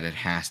 thinking that it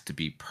has to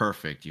be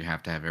perfect, you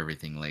have to have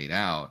everything laid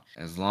out.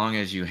 As long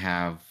as you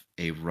have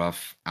a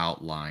rough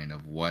outline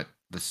of what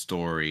the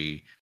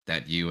story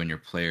that you and your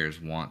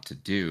players want to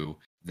do,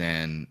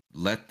 then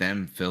let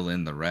them fill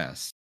in the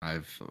rest.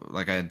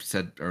 Like I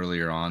said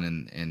earlier on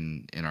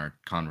in our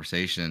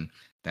conversation,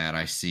 that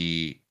I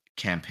see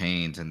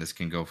campaigns, and this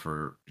can go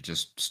for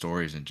just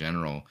stories in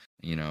general.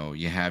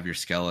 You have your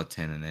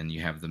skeleton, and then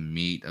you have the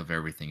meat of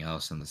everything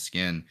else in the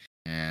skin,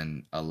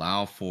 and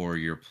allow for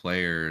your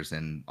players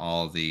and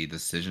all the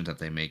decisions that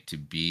they make to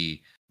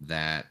be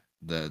that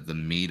the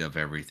meat of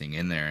everything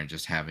in there, and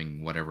just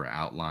having whatever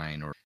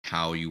outline or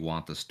how you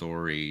want the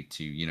story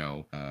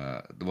to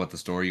what the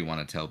story you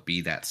want to tell be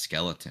that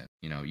skeleton.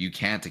 You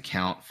can't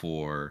account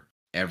for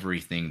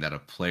everything that a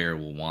player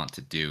will want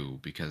to do,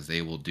 because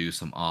they will do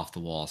some off the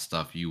wall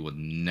stuff you would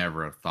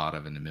never have thought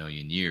of in a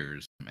million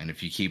years. And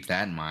if you keep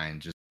that in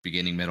mind, just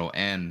beginning, middle,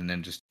 end, and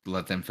then just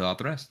let them fill out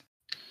the rest.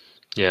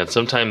 Yeah,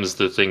 sometimes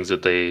the things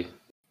that they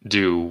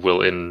do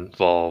will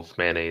involve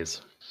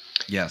mayonnaise.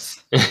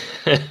 Yes.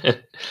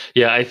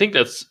 Yeah, I think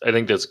that's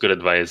good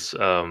advice.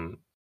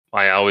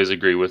 I always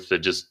agree with the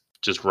just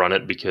run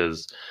it,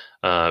 because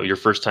your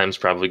first time's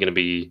probably going to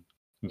be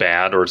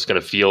bad, or it's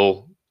going to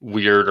feel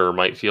weird, or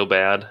might feel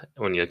bad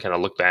when you kind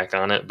of look back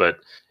on it. But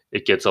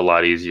it gets a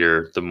lot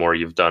easier the more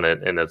you've done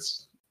it, and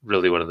that's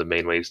really one of the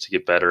main ways to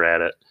get better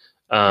at it.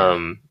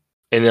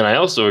 And then I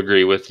also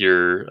agree with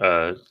your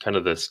kind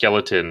of the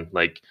skeleton,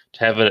 like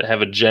to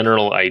have a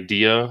general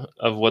idea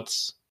of what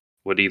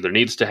either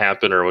needs to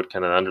happen or what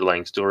kind of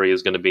underlying story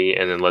is going to be,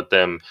 and then let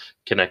them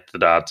connect the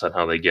dots on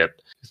how they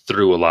get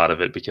through a lot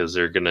of it, because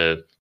they're going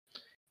to,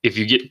 if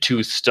you get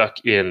too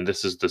stuck in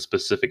this is the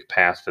specific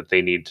path that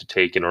they need to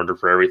take in order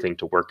for everything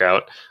to work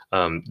out,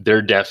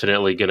 they're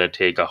definitely going to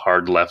take a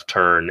hard left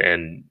turn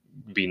and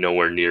be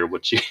nowhere near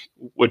what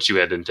you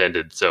had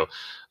intended. So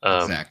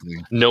Exactly.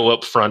 know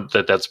up front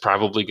that that's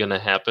probably going to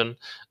happen,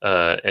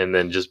 and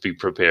then just be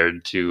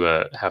prepared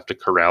to have to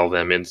corral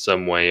them in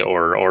some way,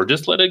 or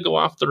just let it go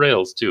off the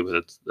rails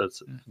too.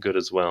 That's good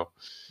as well.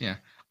 Yeah,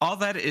 all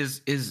that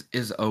is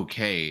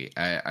okay.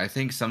 I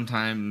think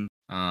sometimes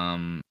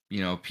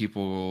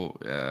people,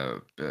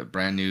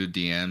 brand new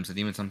DMs and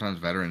even sometimes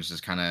veterans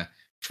just kind of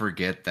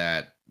forget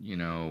that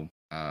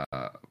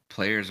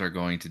players are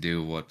going to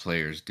do what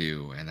players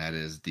do, and that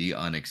is the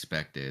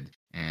unexpected.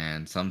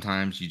 And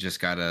sometimes you just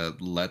gotta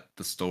let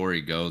the story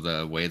go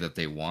the way that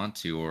they want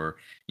to, or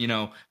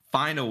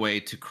find a way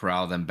to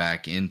corral them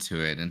back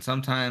into it. And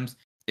sometimes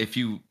if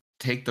you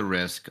take the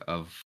risk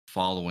of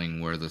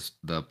following where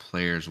the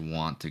players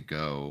want to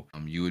go,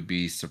 you would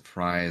be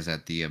surprised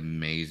at the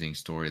amazing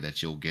story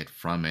that you'll get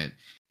from it,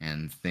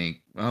 and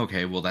think,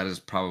 okay, well, that is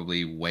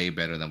probably way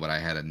better than what I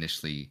had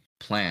initially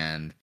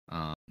planned.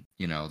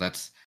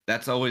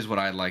 That's always what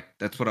I like.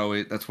 That's what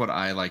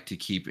I like to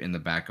keep in the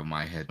back of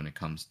my head when it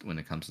comes to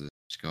this.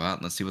 Just go out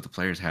and let's see what the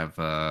players have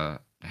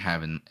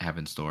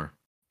in store.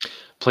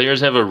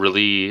 Players have a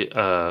really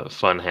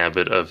fun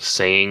habit of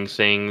saying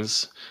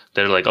things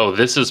that are like, oh,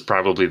 this is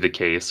probably the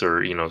case,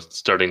 or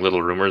starting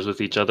little rumors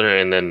with each other,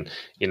 and then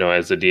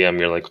as a DM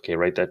you're like, okay,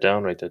 write that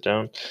down,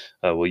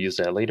 we'll use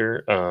that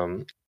later.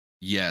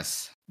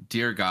 Yes,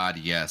 dear God,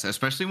 yes,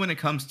 especially when it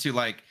comes to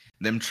like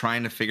them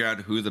trying to figure out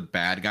who the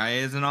bad guy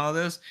is and all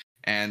this.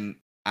 And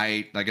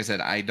like I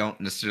said, I don't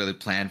necessarily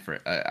plan for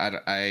it.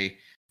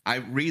 I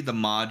read the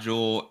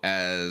module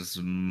as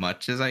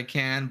much as I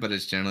can, but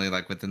it's generally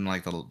like within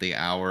like the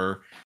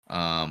hour,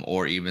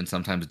 or even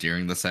sometimes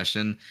during the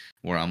session,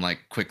 where I'm like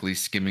quickly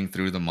skimming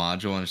through the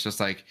module, and it's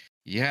just like,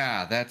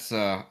 yeah, that's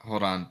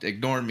hold on,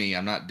 ignore me,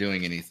 I'm not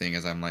doing anything,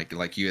 as I'm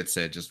like you had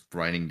said, just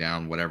writing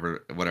down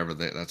whatever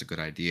that's a good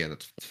idea,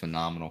 that's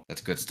phenomenal, that's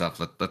good stuff.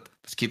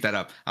 Let's keep that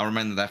up. I'll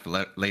remember that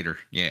for later.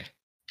 Yeah.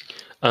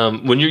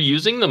 When you're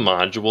using the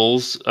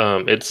modules,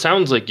 it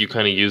sounds like you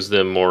kind of use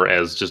them more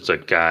as just a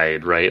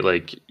guide, right?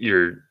 Like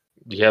you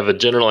have a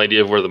general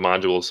idea of where the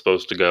module is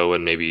supposed to go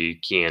and maybe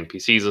key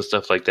NPCs and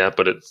stuff like that,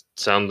 but it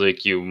sounds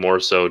like you more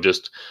so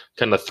just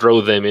kind of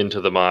throw them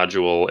into the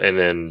module and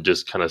then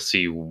just kind of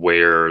see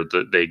where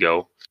they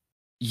go.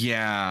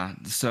 Yeah.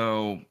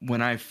 So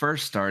when I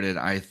first started,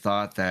 I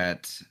thought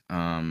that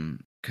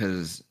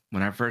because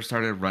when I first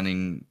started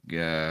running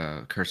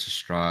Curse of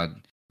Strahd,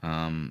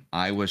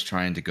 I was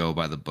trying to go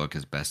by the book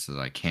as best as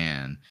I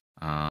can,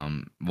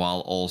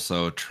 while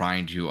also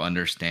trying to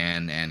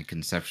understand and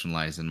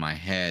conceptualize in my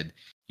head,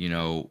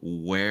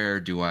 where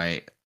do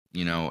I,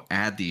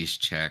 add these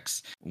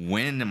checks?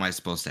 When am I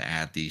supposed to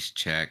add these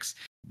checks?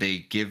 They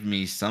give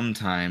me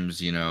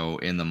sometimes, in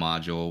the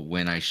module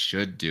when I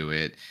should do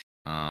it.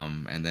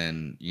 And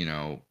then,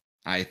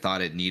 I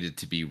thought it needed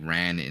to be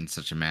ran in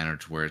such a manner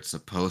to where it's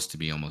supposed to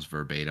be almost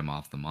verbatim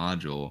off the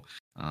module.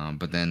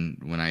 But then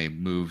when I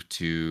moved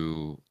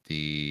to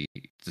the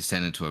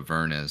Descent into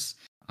Avernus,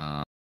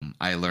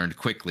 I learned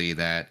quickly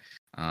that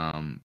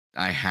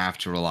I have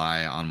to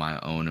rely on my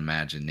own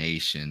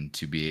imagination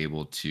to be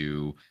able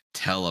to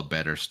tell a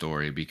better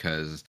story,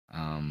 because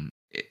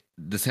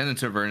Descent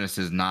into Avernus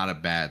is not a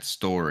bad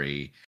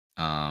story,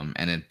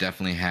 and it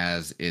definitely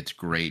has its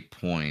great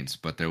points,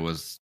 but there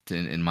was,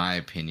 in my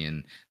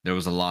opinion, there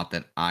was a lot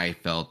that I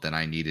felt that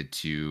I needed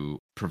to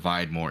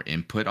provide more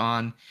input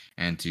on,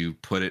 and to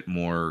put it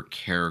more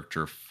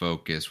character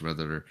focused,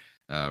 rather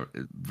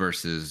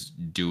versus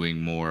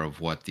doing more of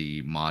what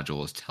the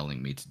module is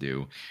telling me to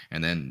do.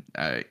 And then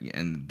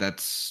and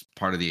that's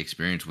part of the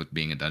experience with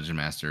being a dungeon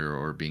master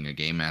or being a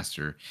game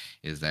master,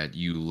 is that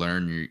you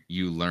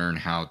learn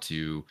how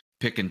to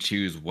pick and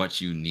choose what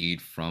you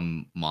need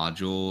from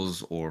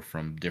modules or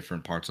from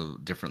different parts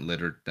of different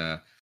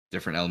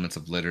elements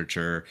of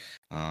literature,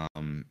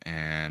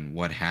 and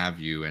what have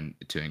you, and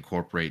to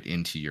incorporate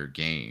into your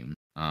game.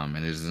 And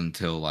it isn't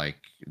until like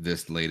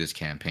this latest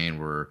campaign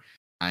where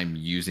I'm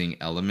using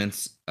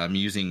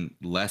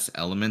less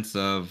elements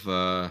of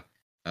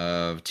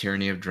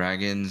Tyranny of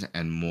Dragons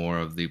and more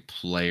of the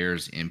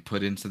player's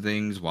input into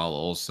things, while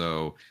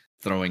also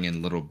throwing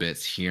in little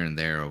bits here and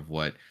there of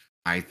what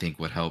I think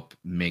would help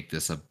make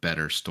this a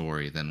better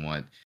story than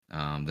what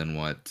I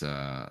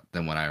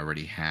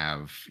already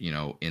have,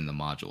 in the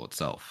module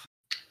itself.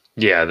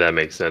 Yeah, that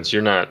makes sense.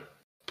 You're not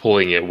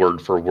pulling it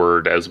word for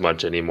word as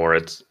much anymore.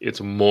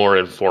 It's more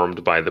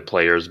informed by the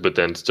players, but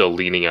then still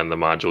leaning on the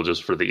module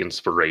just for the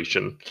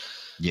inspiration.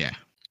 Yeah.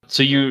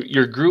 So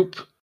your group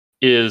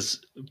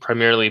is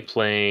primarily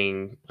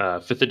playing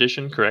 5th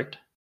edition, correct?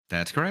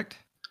 That's correct.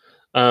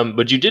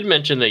 But you did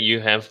mention that you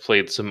have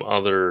played some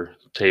other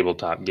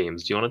tabletop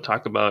games. Do you want to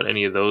talk about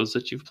any of those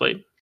that you've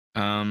played?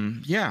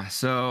 Yeah,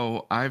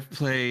 so I've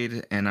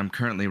played and I'm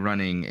currently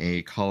running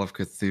a Call of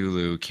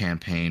Cthulhu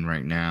campaign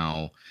right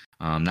now.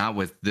 Not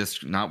with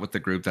the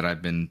group that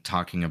I've been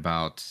talking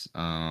about.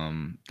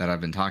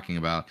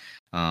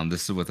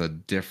 This is with a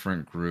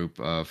different group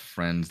of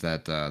friends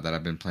that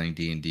I've been playing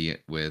D&D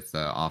with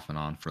off and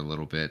on for a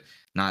little bit,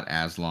 not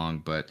as long,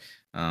 but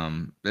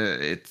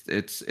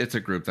it's a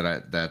group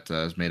that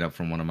is made up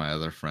from one of my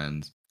other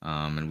friends.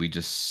 And we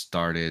just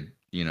started.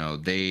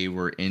 They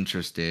were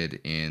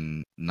interested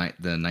in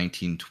the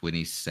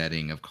 1920s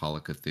setting of Call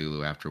of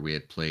Cthulhu after we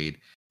had played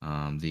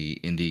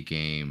the indie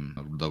game,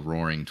 The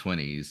Roaring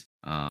Twenties.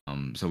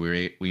 So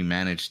we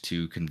managed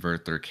to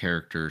convert their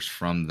characters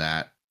from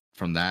that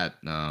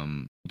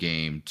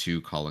game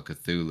to Call of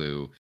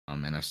Cthulhu.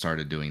 And I've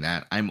started doing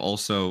that. I'm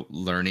also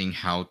learning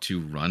how to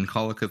run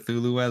Call of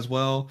Cthulhu as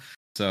well.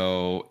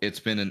 So it's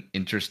been an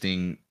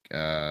interesting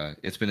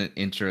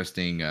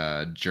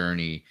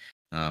journey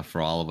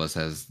for all of us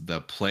as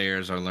the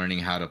players are learning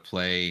how to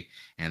play,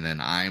 and then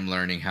I'm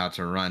learning how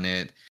to run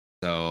it.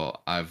 So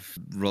I've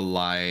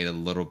relied a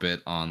little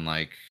bit on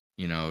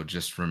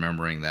just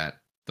remembering that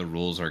the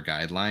rules are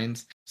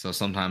guidelines. So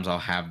sometimes I'll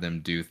have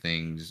them do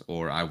things,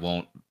 or I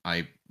won't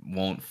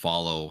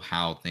follow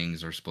how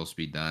things are supposed to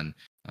be done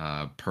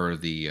per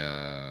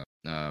the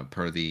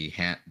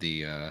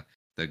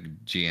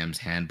GM's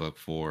handbook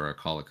for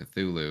Call of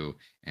Cthulhu,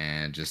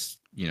 and just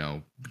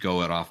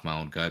go it off my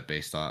own gut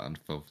based on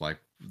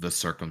the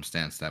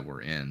circumstance that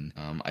we're in.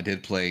 I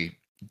did play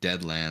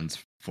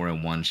Deadlands for a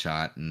one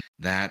shot, and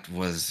that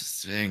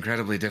was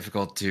incredibly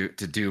difficult to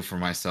do for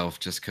myself,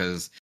 just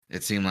because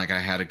it seemed like I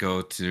had to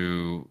go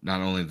to not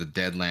only the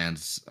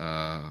Deadlands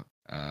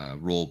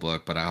rule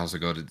book, but I also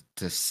go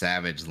to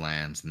Savage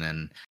Lands, and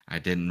then I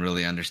didn't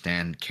really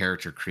understand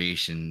character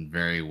creation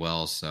very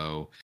well.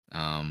 So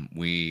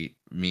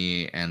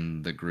me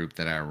and the group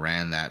that I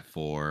ran that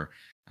for,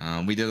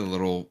 we did a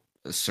little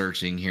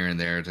searching here and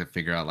there to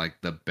figure out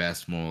the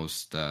best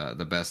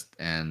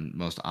and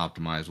most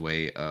optimized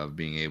way of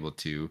being able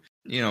to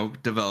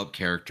develop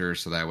characters,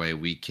 so that way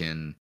we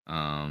can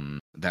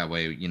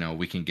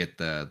we can get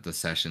the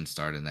session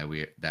started,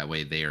 and that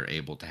way they are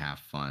able to have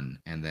fun.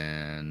 And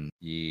then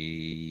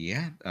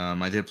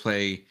I did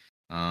play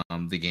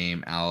the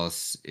game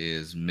Alice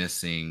is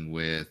Missing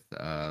with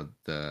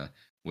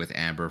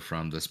Amber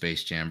from the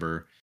Space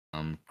Jammer,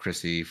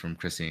 Chrissy from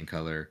Chrissy and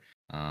Color,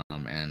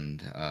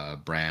 and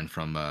Bran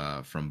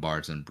from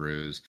Bards and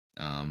Brews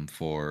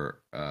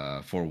for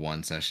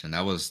one session.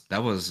 That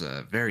was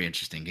a very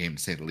interesting game,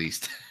 to say the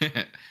least.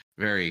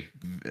 Very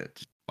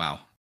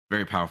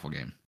powerful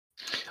game.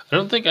 I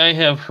don't think I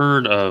have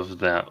heard of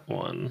that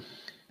one.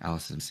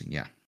 Alice is Missing,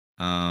 yeah.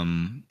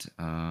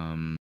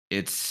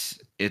 It's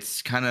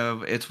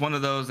one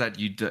of those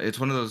it's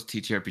one of those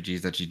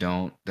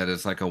TTRPGs that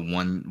is like a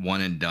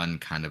one and done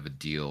kind of a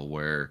deal,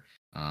 where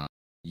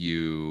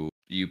you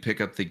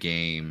pick up the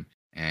game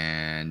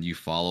and you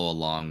follow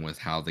along with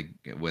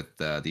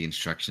the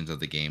instructions of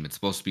the game. It's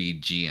supposed to be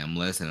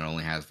GM-less, and it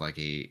only has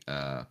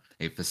a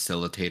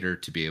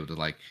facilitator to be able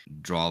to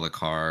draw the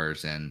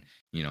cards and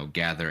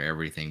gather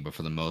everything. But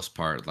for the most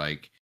part,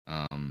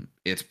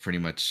 it's pretty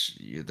much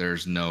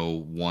there's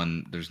no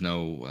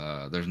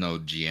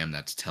GM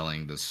that's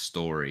telling the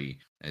story.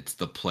 It's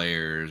the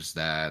players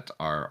that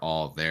are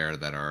all there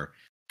that are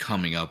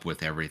coming up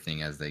with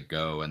everything as they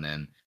go, and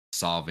then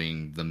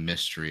solving the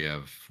mystery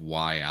of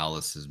why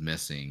Alice is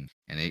missing.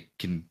 And it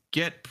can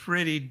get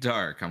pretty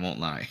dark, I won't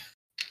lie.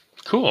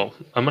 Cool.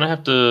 I'm gonna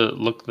have to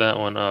look that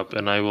one up,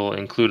 and I will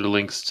include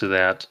links to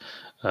that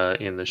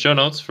in the show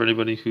notes for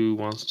anybody who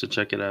wants to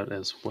check it out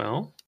as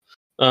well.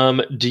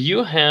 Do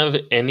you have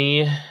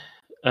any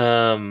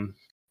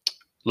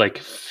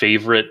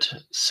favorite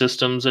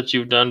systems that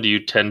you've done? Do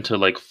you tend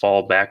to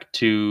fall back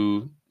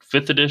to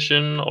 5th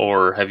edition,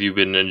 or have you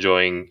been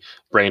enjoying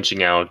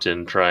branching out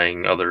and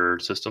trying other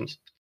systems?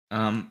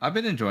 I've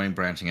been enjoying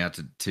branching out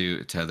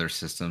to other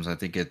systems. I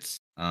think it's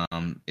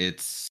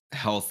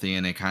healthy,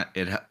 and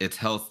it's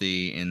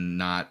healthy in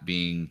not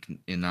being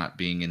in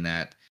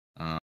that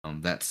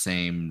that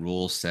same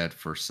rule set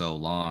for so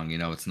long.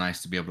 It's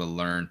nice to be able to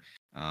learn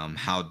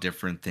how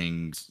different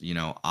things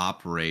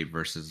operate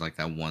versus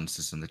that one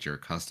system that you're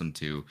accustomed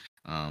to.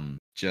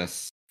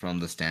 Just from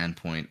the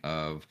standpoint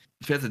of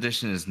 5th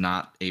edition is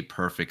not a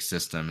perfect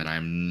system,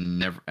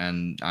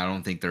 and I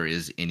don't think there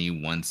is any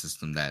one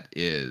system that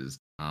is.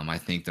 I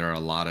think there are a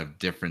lot of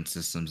different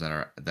systems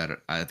I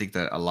think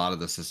that a lot of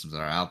the systems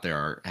that are out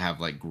there have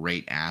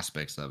great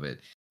aspects of it.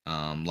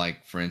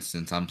 For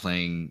instance, I'm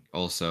playing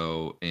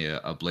also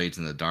a Blades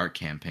in the Dark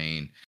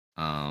campaign,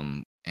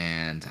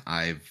 and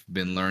I've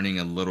been learning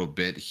a little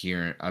bit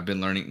here. I've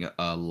been learning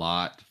a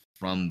lot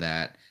from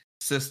that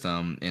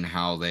system in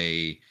how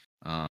they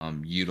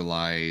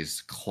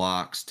utilize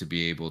clocks to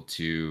be able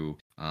to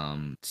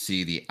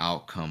see the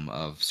outcome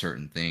of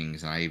certain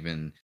things. I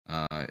even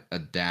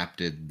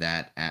adapted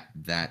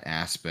that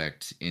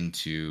aspect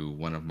into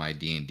one of my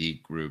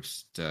D&D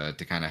groups to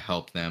kind of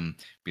help them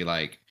be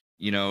like,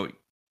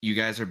 you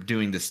guys are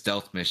doing the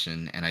stealth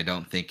mission, and I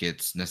don't think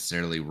it's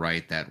necessarily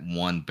right that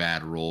one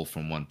bad roll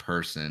from one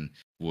person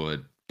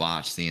would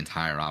botch the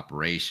entire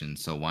operation.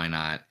 So why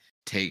not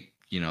take,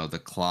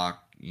 the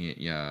clock,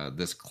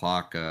 this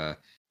clock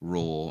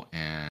rule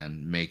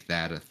and make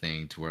that a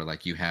thing to where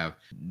like you have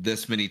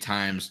this many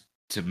times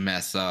to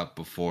mess up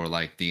before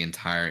like the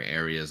entire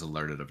area is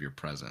alerted of your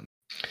presence.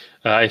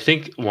 I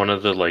think one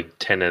of the like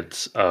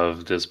tenets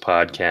of this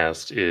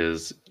podcast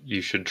is you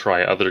should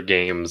try other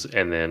games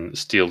and then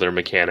steal their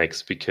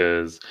mechanics,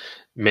 because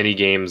many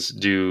games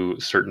do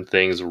certain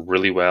things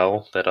really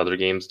well that other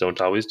games don't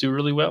always do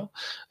really well.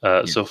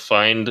 So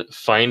find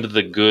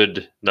the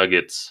good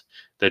nuggets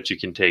that you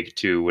can take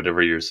to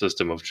whatever your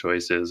system of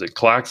choice is. And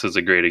Clocks is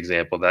a great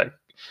example. That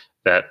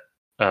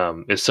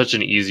is such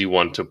an easy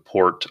one to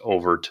port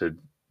over to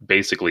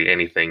basically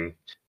anything.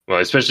 Well,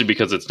 especially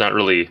because there's not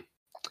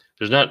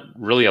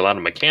really a lot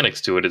of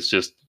mechanics to it.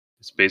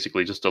 It's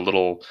basically just a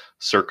little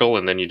circle,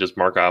 and then you just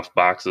mark off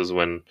boxes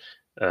when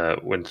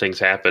things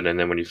happen, and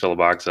then when you fill a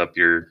box up,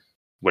 your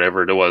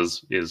whatever it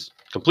was is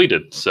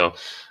completed. So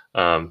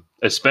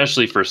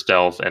especially for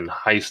stealth and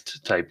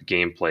heist type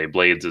gameplay,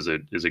 Blades is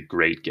a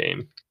great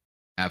game.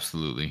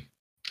 Absolutely.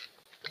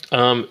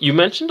 You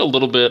mentioned a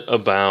little bit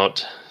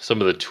about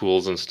some of the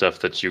tools and stuff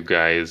that you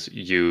guys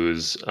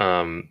use.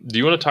 Do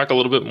you want to talk a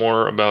little bit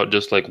more about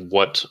just like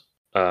what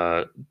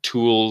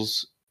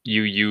tools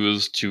you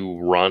use to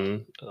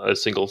run a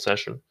single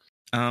session?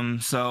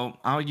 So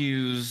I'll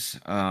use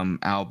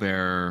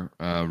Owlbear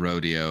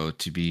Rodeo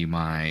to be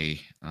my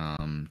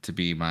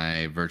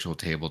virtual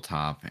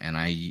tabletop, and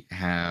I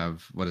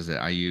have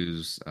I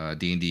use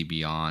D&D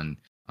Beyond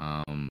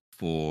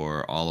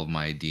for all of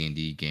my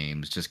D&D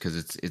games, just because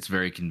it's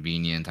very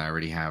convenient. I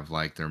already have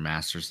like their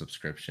master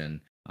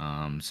subscription,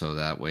 so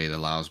that way it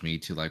allows me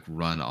to like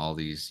run all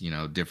these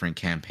different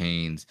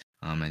campaigns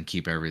and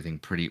keep everything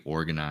pretty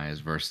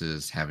organized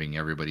versus having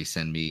everybody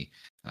send me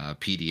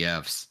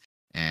PDFs.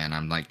 And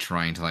I'm like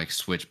trying to like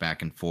switch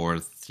back and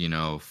forth,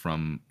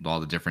 from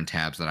all the different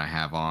tabs that I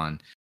have on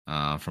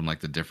from like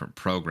the different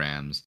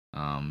programs.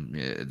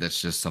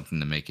 That's just something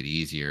to make it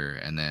easier.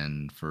 And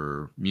then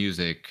for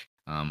music,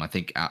 I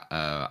think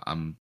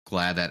I'm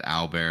glad that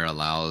Owlbear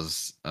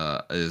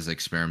is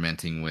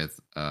experimenting with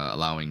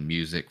allowing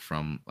music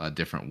from a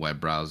different web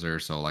browser.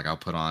 So like I'll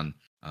put on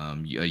a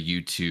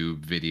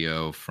YouTube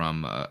video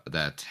from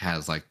that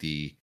has like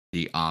the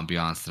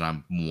ambiance that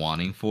I'm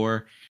wanting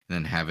for, and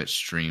then have it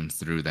streamed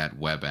through that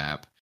web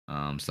app,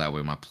 so that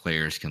way my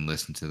players can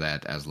listen to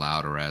that as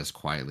loud or as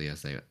quietly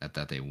as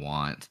they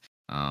want.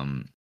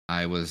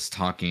 I was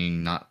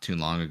talking not too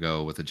long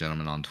ago with a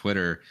gentleman on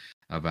Twitter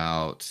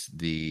about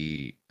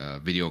the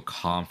video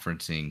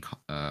conferencing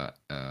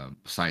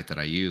site that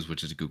I use,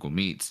 which is Google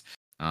Meets.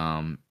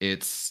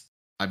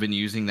 I've been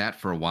using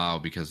that for a while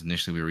because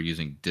initially we were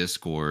using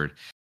Discord,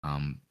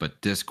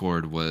 but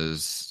Discord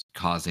was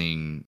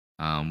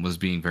was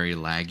being very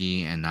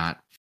laggy and not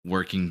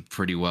working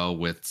pretty well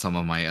with some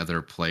of my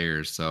other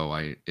players. So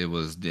it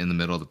was in the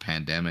middle of the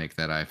pandemic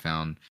that I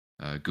found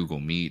Google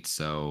Meet.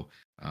 So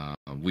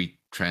we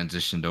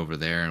transitioned over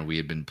there, and we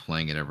had been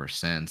playing it ever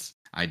since.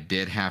 I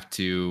did have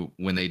to,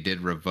 when they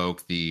did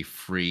revoke the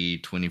free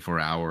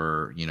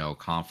 24-hour,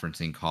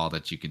 conferencing call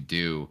that you could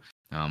do,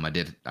 I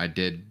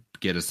did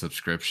get a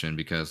subscription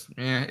because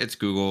it's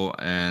Google,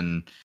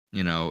 and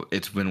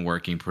it's been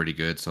working pretty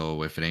good.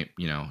 So if it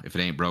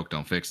ain't broke,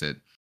 don't fix it.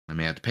 I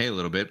may have to pay a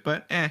little bit,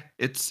 but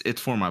it's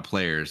for my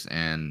players,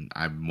 and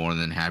I'm more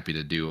than happy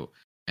to do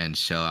and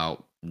shell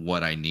out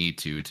what I need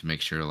to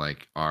make sure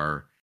like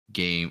our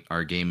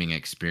gaming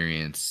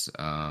experience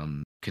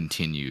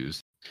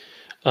continues.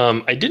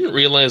 I didn't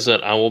realize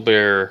that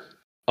Owlbear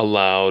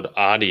allowed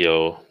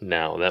audio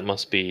now. That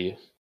must be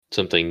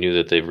something new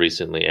that they've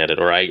recently added,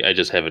 or I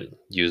just haven't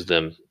used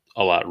them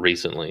a lot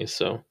recently.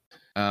 So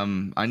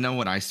I know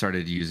when I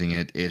started using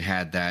it, it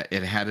had it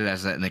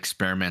as an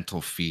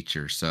experimental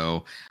feature.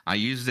 So I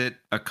used it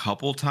a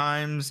couple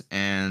times,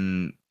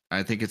 and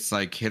I think it's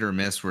like hit or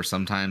miss, where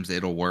sometimes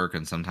it'll work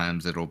and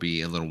sometimes it'll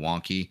be a little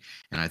wonky.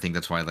 And I think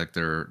that's why like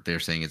they're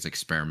saying it's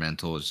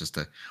experimental. It's just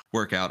to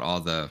work out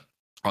all the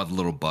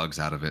little bugs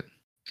out of it.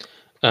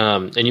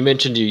 And you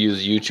mentioned you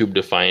use YouTube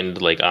to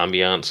find like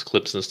ambiance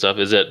clips and stuff.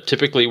 Is that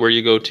typically where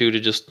you go to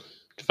just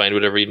find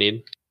whatever you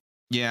need?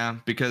 Yeah,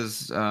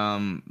 because because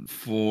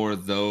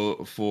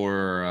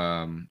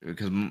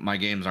my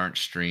games aren't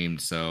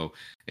streamed, so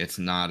it's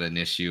not an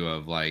issue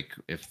of like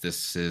if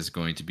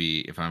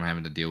I'm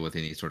having to deal with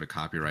any sort of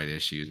copyright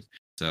issues.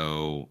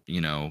 So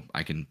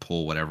I can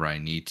pull whatever I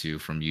need to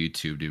from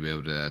YouTube to be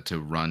able to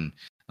run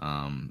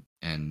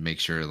and make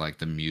sure like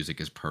the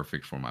music is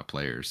perfect for my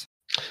players.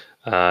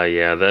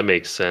 Yeah, that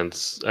makes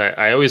sense.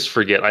 I always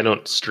forget I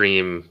don't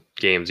stream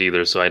games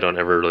either, so I don't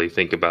ever really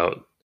think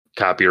about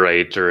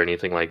copyright or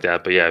anything like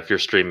that. But yeah, if you're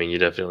streaming, you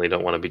definitely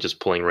don't want to be just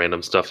pulling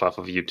random stuff off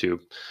of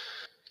YouTube.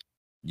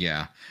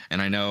 Yeah,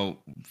 and I know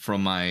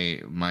from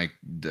my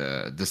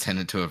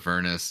Descendant to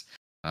Avernus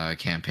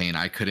campaign,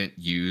 I couldn't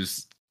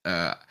use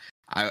we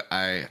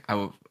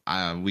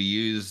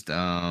used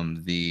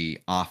the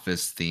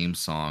Office theme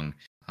song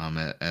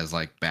as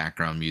like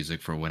background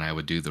music for when I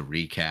would do the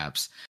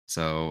recaps.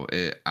 So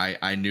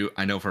I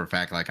know for a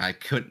fact like I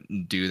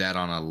couldn't do that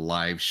on a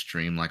live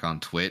stream like on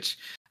Twitch,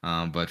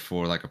 but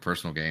for like a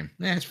personal game,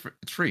 yeah, it's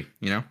free,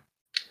 you know.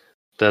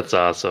 That's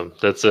awesome.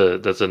 That's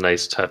a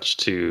nice touch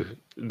to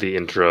the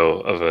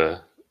intro of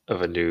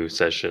a new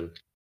session.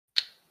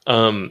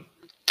 Um,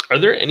 are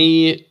there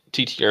any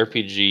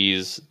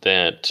TTRPGs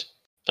that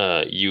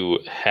you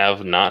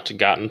have not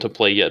gotten to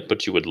play yet,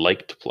 but you would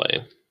like to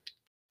play?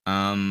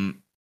 I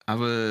want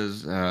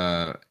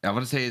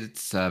to say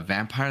it's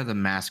Vampire the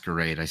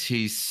Masquerade. I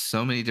see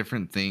so many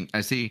different things.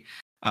 I see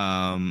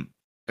um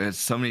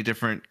so many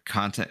different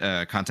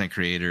content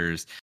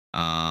creators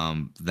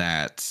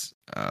that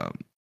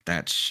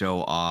that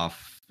show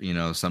off, you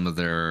know, some of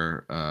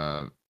their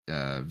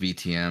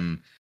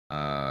VTM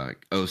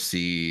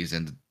OCs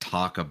and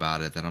talk about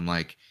it, that I'm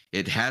like,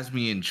 it has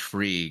me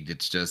intrigued.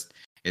 It's just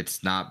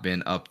it's not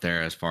been up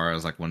there as far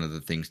as like one of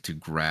the things to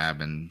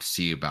grab and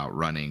see about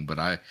running, but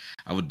I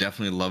would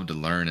definitely love to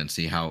learn and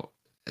see how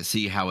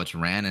it's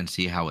ran and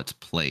see how it's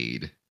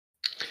played.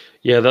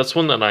 Yeah, that's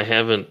one that I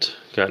haven't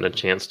gotten a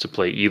chance to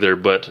play either,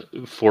 but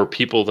for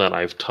people that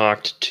I've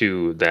talked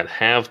to that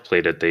have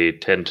played it, they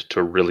tend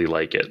to really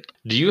like it.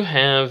 Do you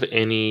have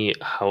any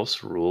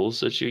house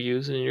rules that you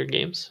use in your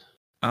games?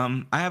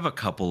 I have a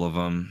couple of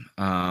them.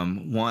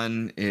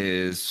 One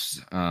is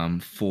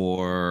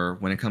for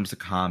when it comes to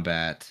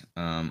combat.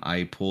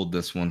 I pulled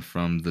this one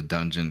from the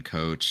Dungeon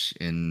Coach,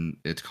 and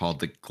it's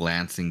called the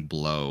Glancing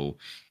Blow.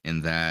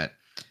 In that,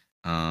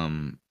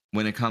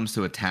 when it comes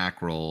to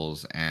attack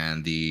rolls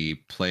and the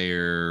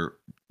player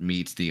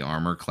meets the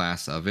armor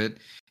class of it,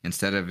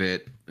 instead of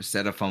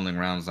fumbling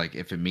around, it's like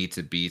if it meets,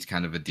 it beats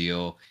kind of a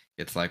deal.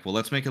 It's like, well,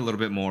 let's make it a little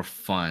bit more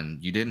fun.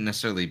 You didn't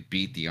necessarily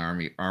beat the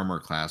armor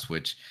class,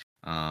 which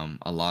a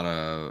lot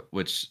of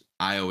which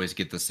I always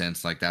get the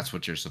sense like that's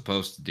what you're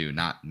supposed to do,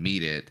 not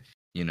meet it.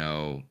 You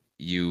know,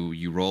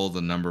 you roll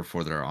the number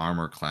for their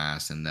armor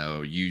class, and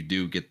though you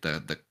do get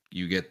the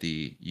you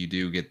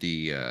do get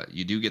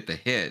the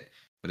hit,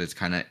 but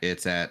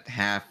it's at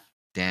half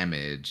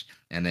damage,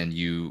 and then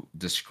you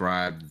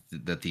describe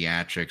the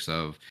theatrics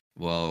of,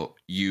 well,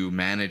 you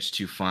manage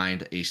to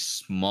find a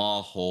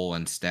small hole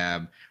and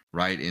stab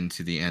right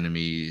into the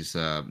enemy's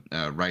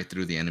right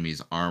through the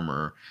enemy's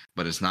armor,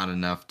 but it's not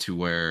enough to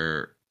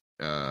where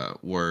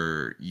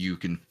you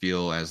can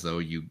feel as though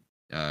you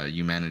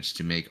managed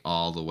to make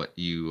all the what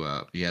you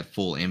had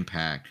full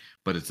impact,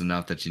 but it's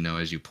enough that, you know,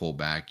 as you pull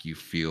back, you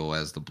feel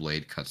as the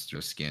blade cuts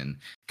through skin,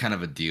 kind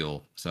of a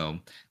deal. So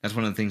that's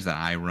one of the things that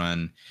I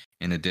run.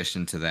 In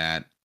addition to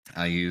that,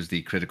 I use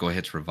the Critical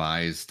Hits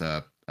Revised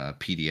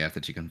PDF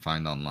that you can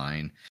find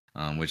online,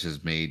 which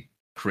has made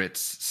crits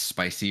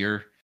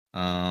spicier,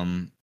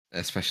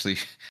 especially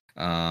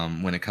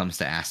when it comes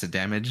to acid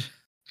damage.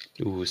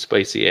 Ooh,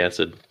 spicy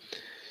acid.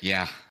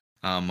 Yeah,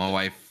 my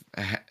wife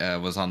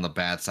was on the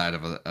bad side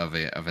of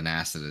an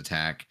acid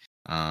attack,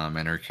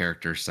 and her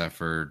character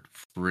suffered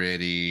a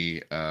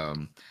pretty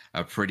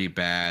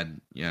bad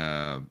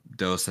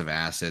dose of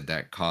acid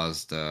that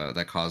caused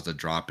a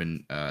drop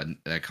in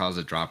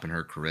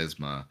her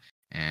charisma.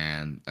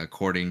 And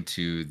according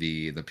to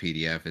the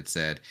PDF, it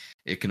said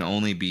it can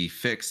only be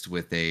fixed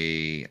with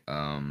the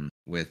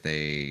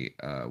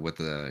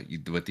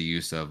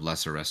use of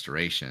lesser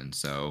restoration.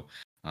 So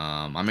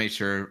I made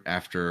sure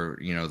after,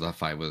 you know, the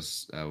fight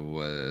was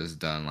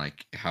done,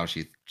 like how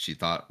she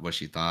thought, what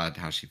she thought,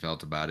 how she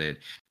felt about it,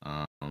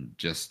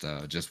 just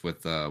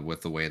with the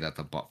way that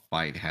the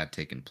fight had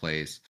taken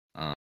place.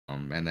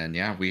 And then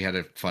yeah, we had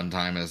a fun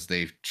time as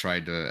they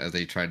tried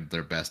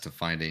their best to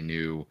find a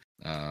new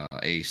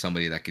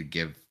somebody that could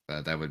give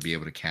that would be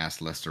able to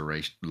cast lesser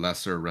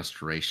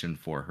restoration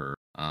for her.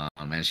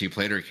 And she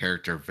played her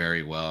character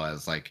very well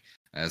as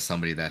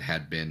somebody that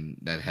had been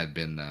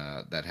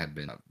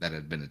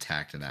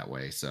attacked in that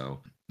way.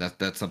 So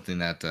that's something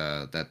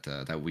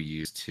that we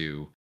use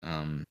too.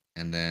 And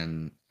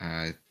then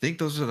I think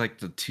those are like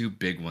the two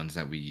big ones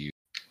that we use.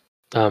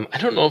 I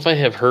don't know if I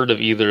have heard of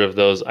either of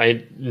those.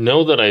 I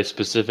know that I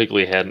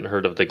specifically hadn't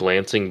heard of the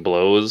Glancing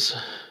Blows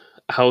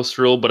house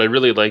rule, but I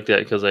really like that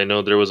because I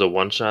know there was a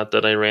one shot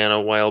that I ran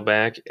a while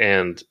back,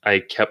 and I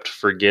kept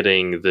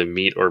forgetting the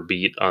meet or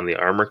beat on the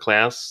armor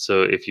class.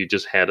 So if you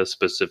just had a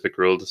specific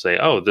rule to say,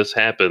 "Oh, this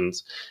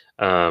happens,"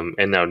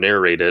 and now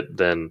narrate it,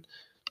 then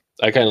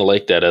I kind of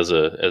like that as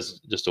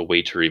just a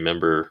way to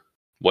remember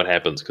what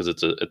happens, because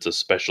it's a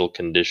special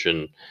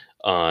condition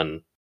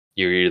on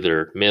you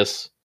either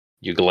miss,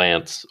 you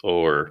glance,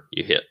 or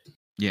you hit.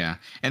 Yeah,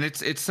 and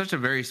it's such a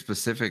very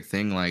specific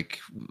thing. Like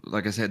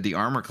I said, the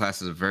armor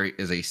class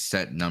is a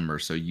set number.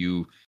 So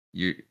you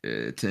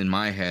it's in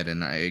my head,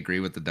 and I agree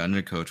with the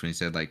dungeon coach when he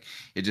said like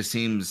it just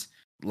seems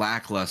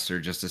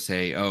lackluster just to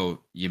say, oh,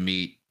 you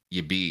meet,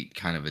 you beat,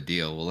 kind of a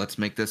deal. Well, let's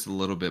make this a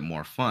little bit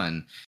more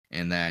fun,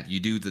 in that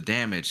you do the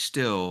damage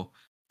still,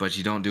 but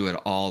you don't do it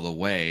all the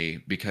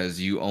way because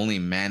you only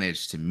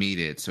manage to meet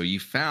it. So you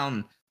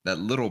found that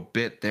little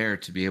bit there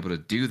to be able to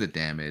do the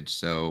damage.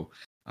 So,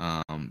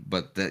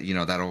 but that, you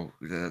know,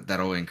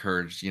 that'll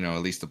encourage, you know,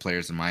 at least the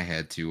players in my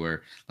head to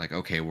where like,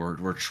 okay,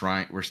 we're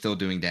trying, we're still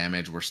doing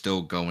damage, we're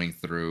still going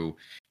through,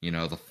 you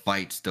know, the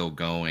fight's still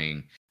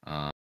going.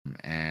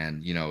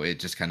 And you know, it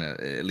just kind of,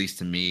 at least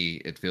to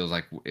me, it feels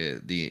like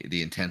the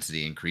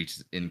intensity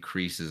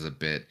increases a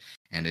bit,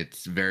 and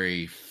it's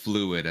very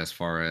fluid as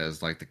far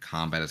as like the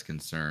combat is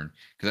concerned,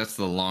 because that's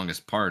the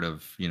longest part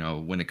of, you know,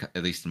 when it,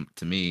 at least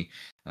to me,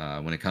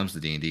 when it comes to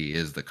D&D,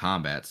 is the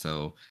combat.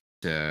 So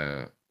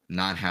to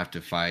not have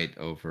to fight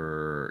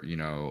over, you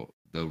know,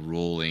 the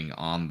ruling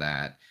on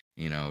that,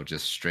 you know,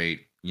 just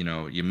straight, you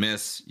know, you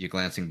miss, you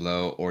glancing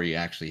blow, or you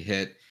actually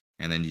hit,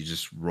 and then you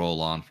just roll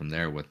on from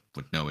there with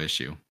no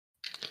issue.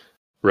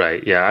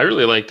 Right. Yeah, I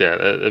really like that.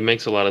 It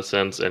makes a lot of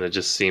sense, and it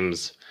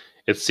seems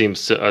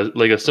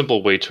like a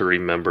simple way to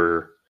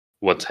remember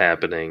what's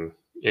happening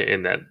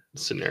in that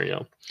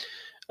scenario.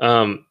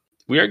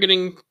 We are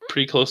getting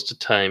pretty close to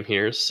time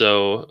here,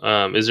 so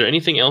is there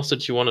anything else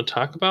that you want to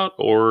talk about,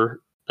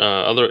 or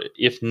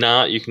if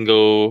not, you can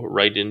go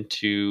right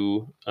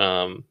into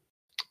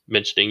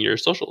mentioning your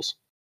socials.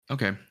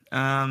 Okay.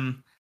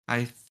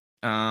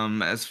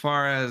 As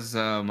far as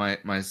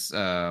my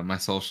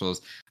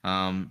socials,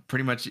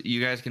 pretty much you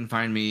guys can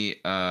find me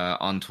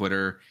on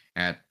Twitter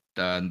at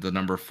the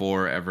number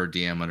 4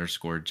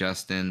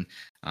 everdm_Justin.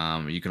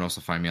 You can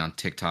also find me on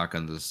TikTok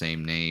under the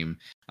same name.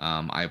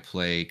 I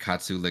play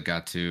Katsu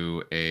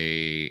Legatu,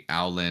 a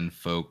Owlin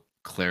folk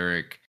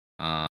cleric,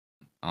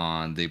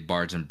 on the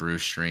Bards and Brew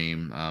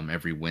stream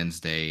every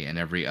Wednesday, and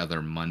every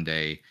other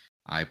Monday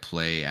I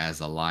play as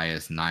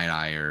Elias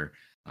Nightire,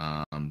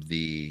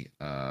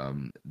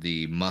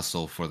 the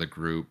muscle for the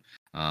group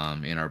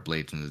in our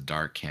Blades in the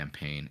Dark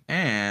campaign.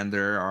 And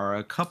there are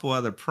a couple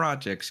other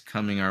projects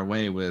coming our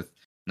way with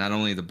not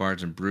only the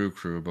Bards and Brew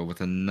crew, but with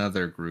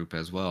another group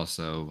as well.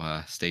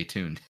 So stay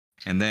tuned.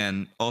 And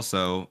then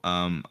also,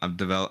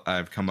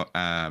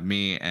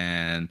 me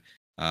and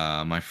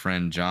my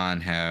friend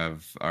John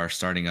are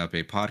starting up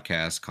a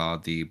podcast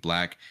called the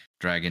Black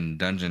Dragon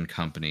Dungeon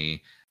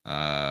Company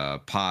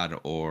pod,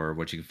 or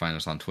what you can find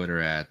us on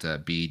Twitter at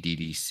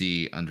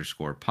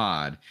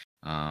BDDC_pod.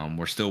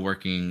 We're still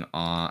working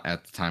on,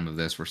 at the time of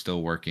this, we're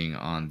still working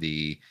on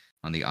the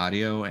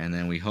audio, and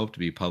then we hope to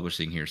be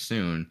publishing here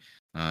soon.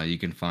 You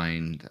can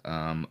find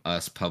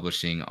us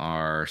publishing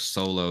our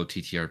solo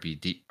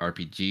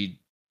TTRPG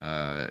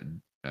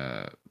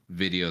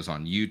videos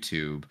on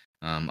YouTube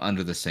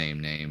under the same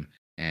name.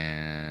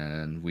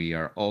 And we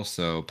are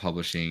also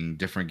publishing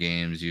different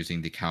games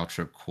using the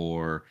Caltrip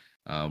core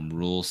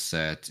rule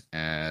set,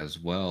 as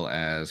well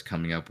as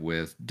coming up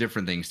with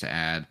different things to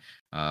add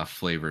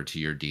flavor to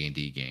your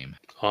D&D game.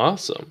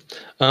 Awesome.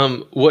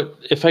 What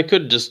if I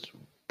could just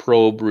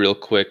probe real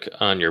quick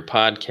on your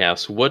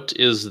podcast? What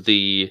is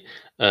the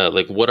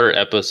what are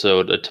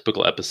a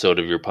typical episode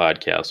of your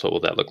podcast? What will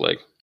that look like?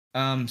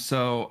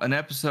 So an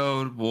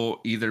episode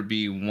will either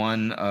be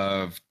one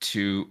of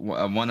two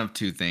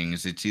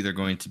things. It's either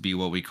going to be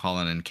what we call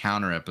an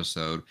encounter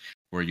episode,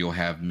 where you'll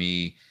have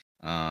me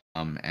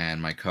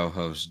and my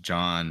co-host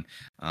John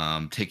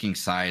taking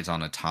sides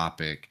on a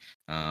topic.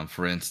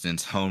 For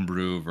instance,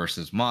 homebrew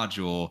versus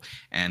module,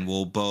 and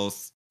we'll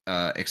both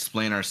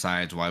explain our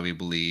sides, why I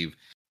believe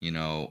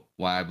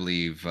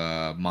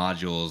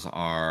modules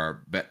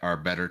are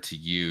better to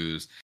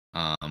use.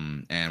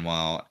 And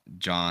while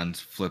John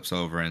flips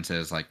over and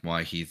says like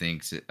why he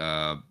thinks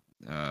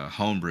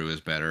homebrew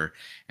is better,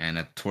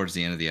 and towards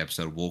the end of the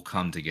episode we'll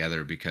come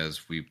together,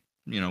 because we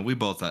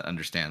both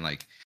understand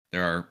like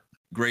there are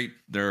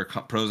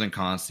pros and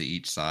cons to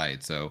each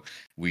side, so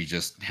we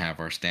just have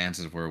our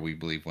stances where we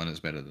believe one is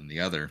better than the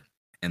other.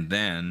 And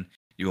then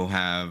you'll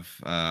have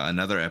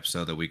another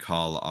episode that we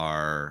call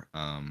our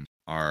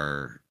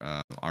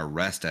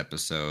rest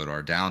episode,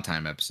 our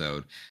downtime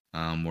episode,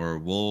 where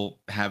we'll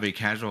have a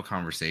casual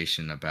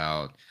conversation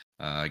about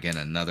again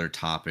another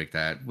topic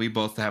that we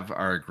both have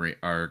our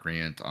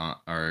agreement on,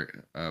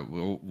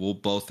 we'll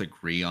both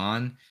agree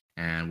on,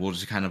 and we'll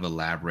just kind of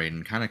elaborate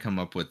and kind of come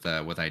up with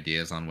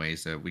ideas on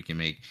ways that we can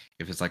make,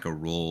 if it's like a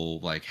rule,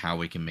 like how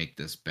we can make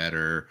this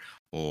better,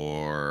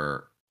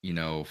 or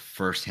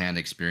firsthand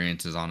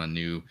experiences on a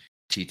new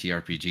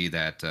TTRPG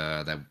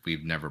that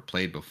we've never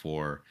played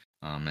before.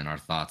 And our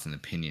thoughts and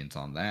opinions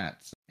on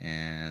that.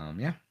 And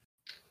yeah.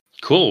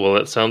 Cool. Well,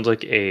 that sounds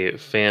like a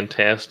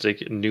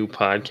fantastic new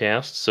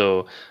podcast.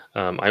 So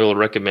I will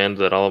recommend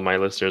that all of my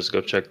listeners go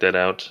check that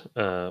out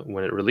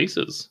when it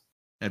releases.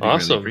 That'd be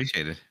awesome. Really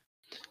appreciated.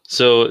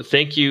 So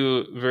thank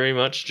you very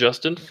much,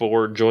 Justin,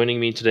 for joining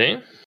me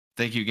today.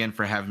 Thank you again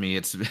for having me.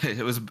 It's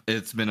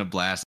been a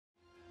blast.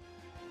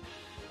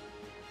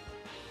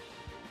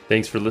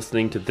 Thanks for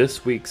listening to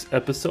this week's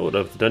episode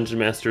of the Dungeon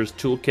Masters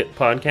Toolkit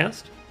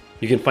podcast.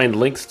 You can find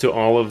links to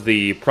all of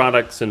the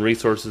products and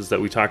resources that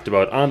we talked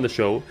about on the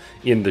show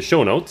in the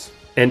show notes.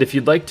 And if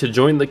you'd like to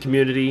join the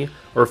community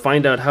or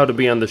find out how to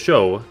be on the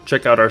show,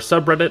 check out our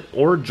subreddit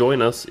or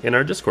join us in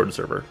our Discord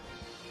server.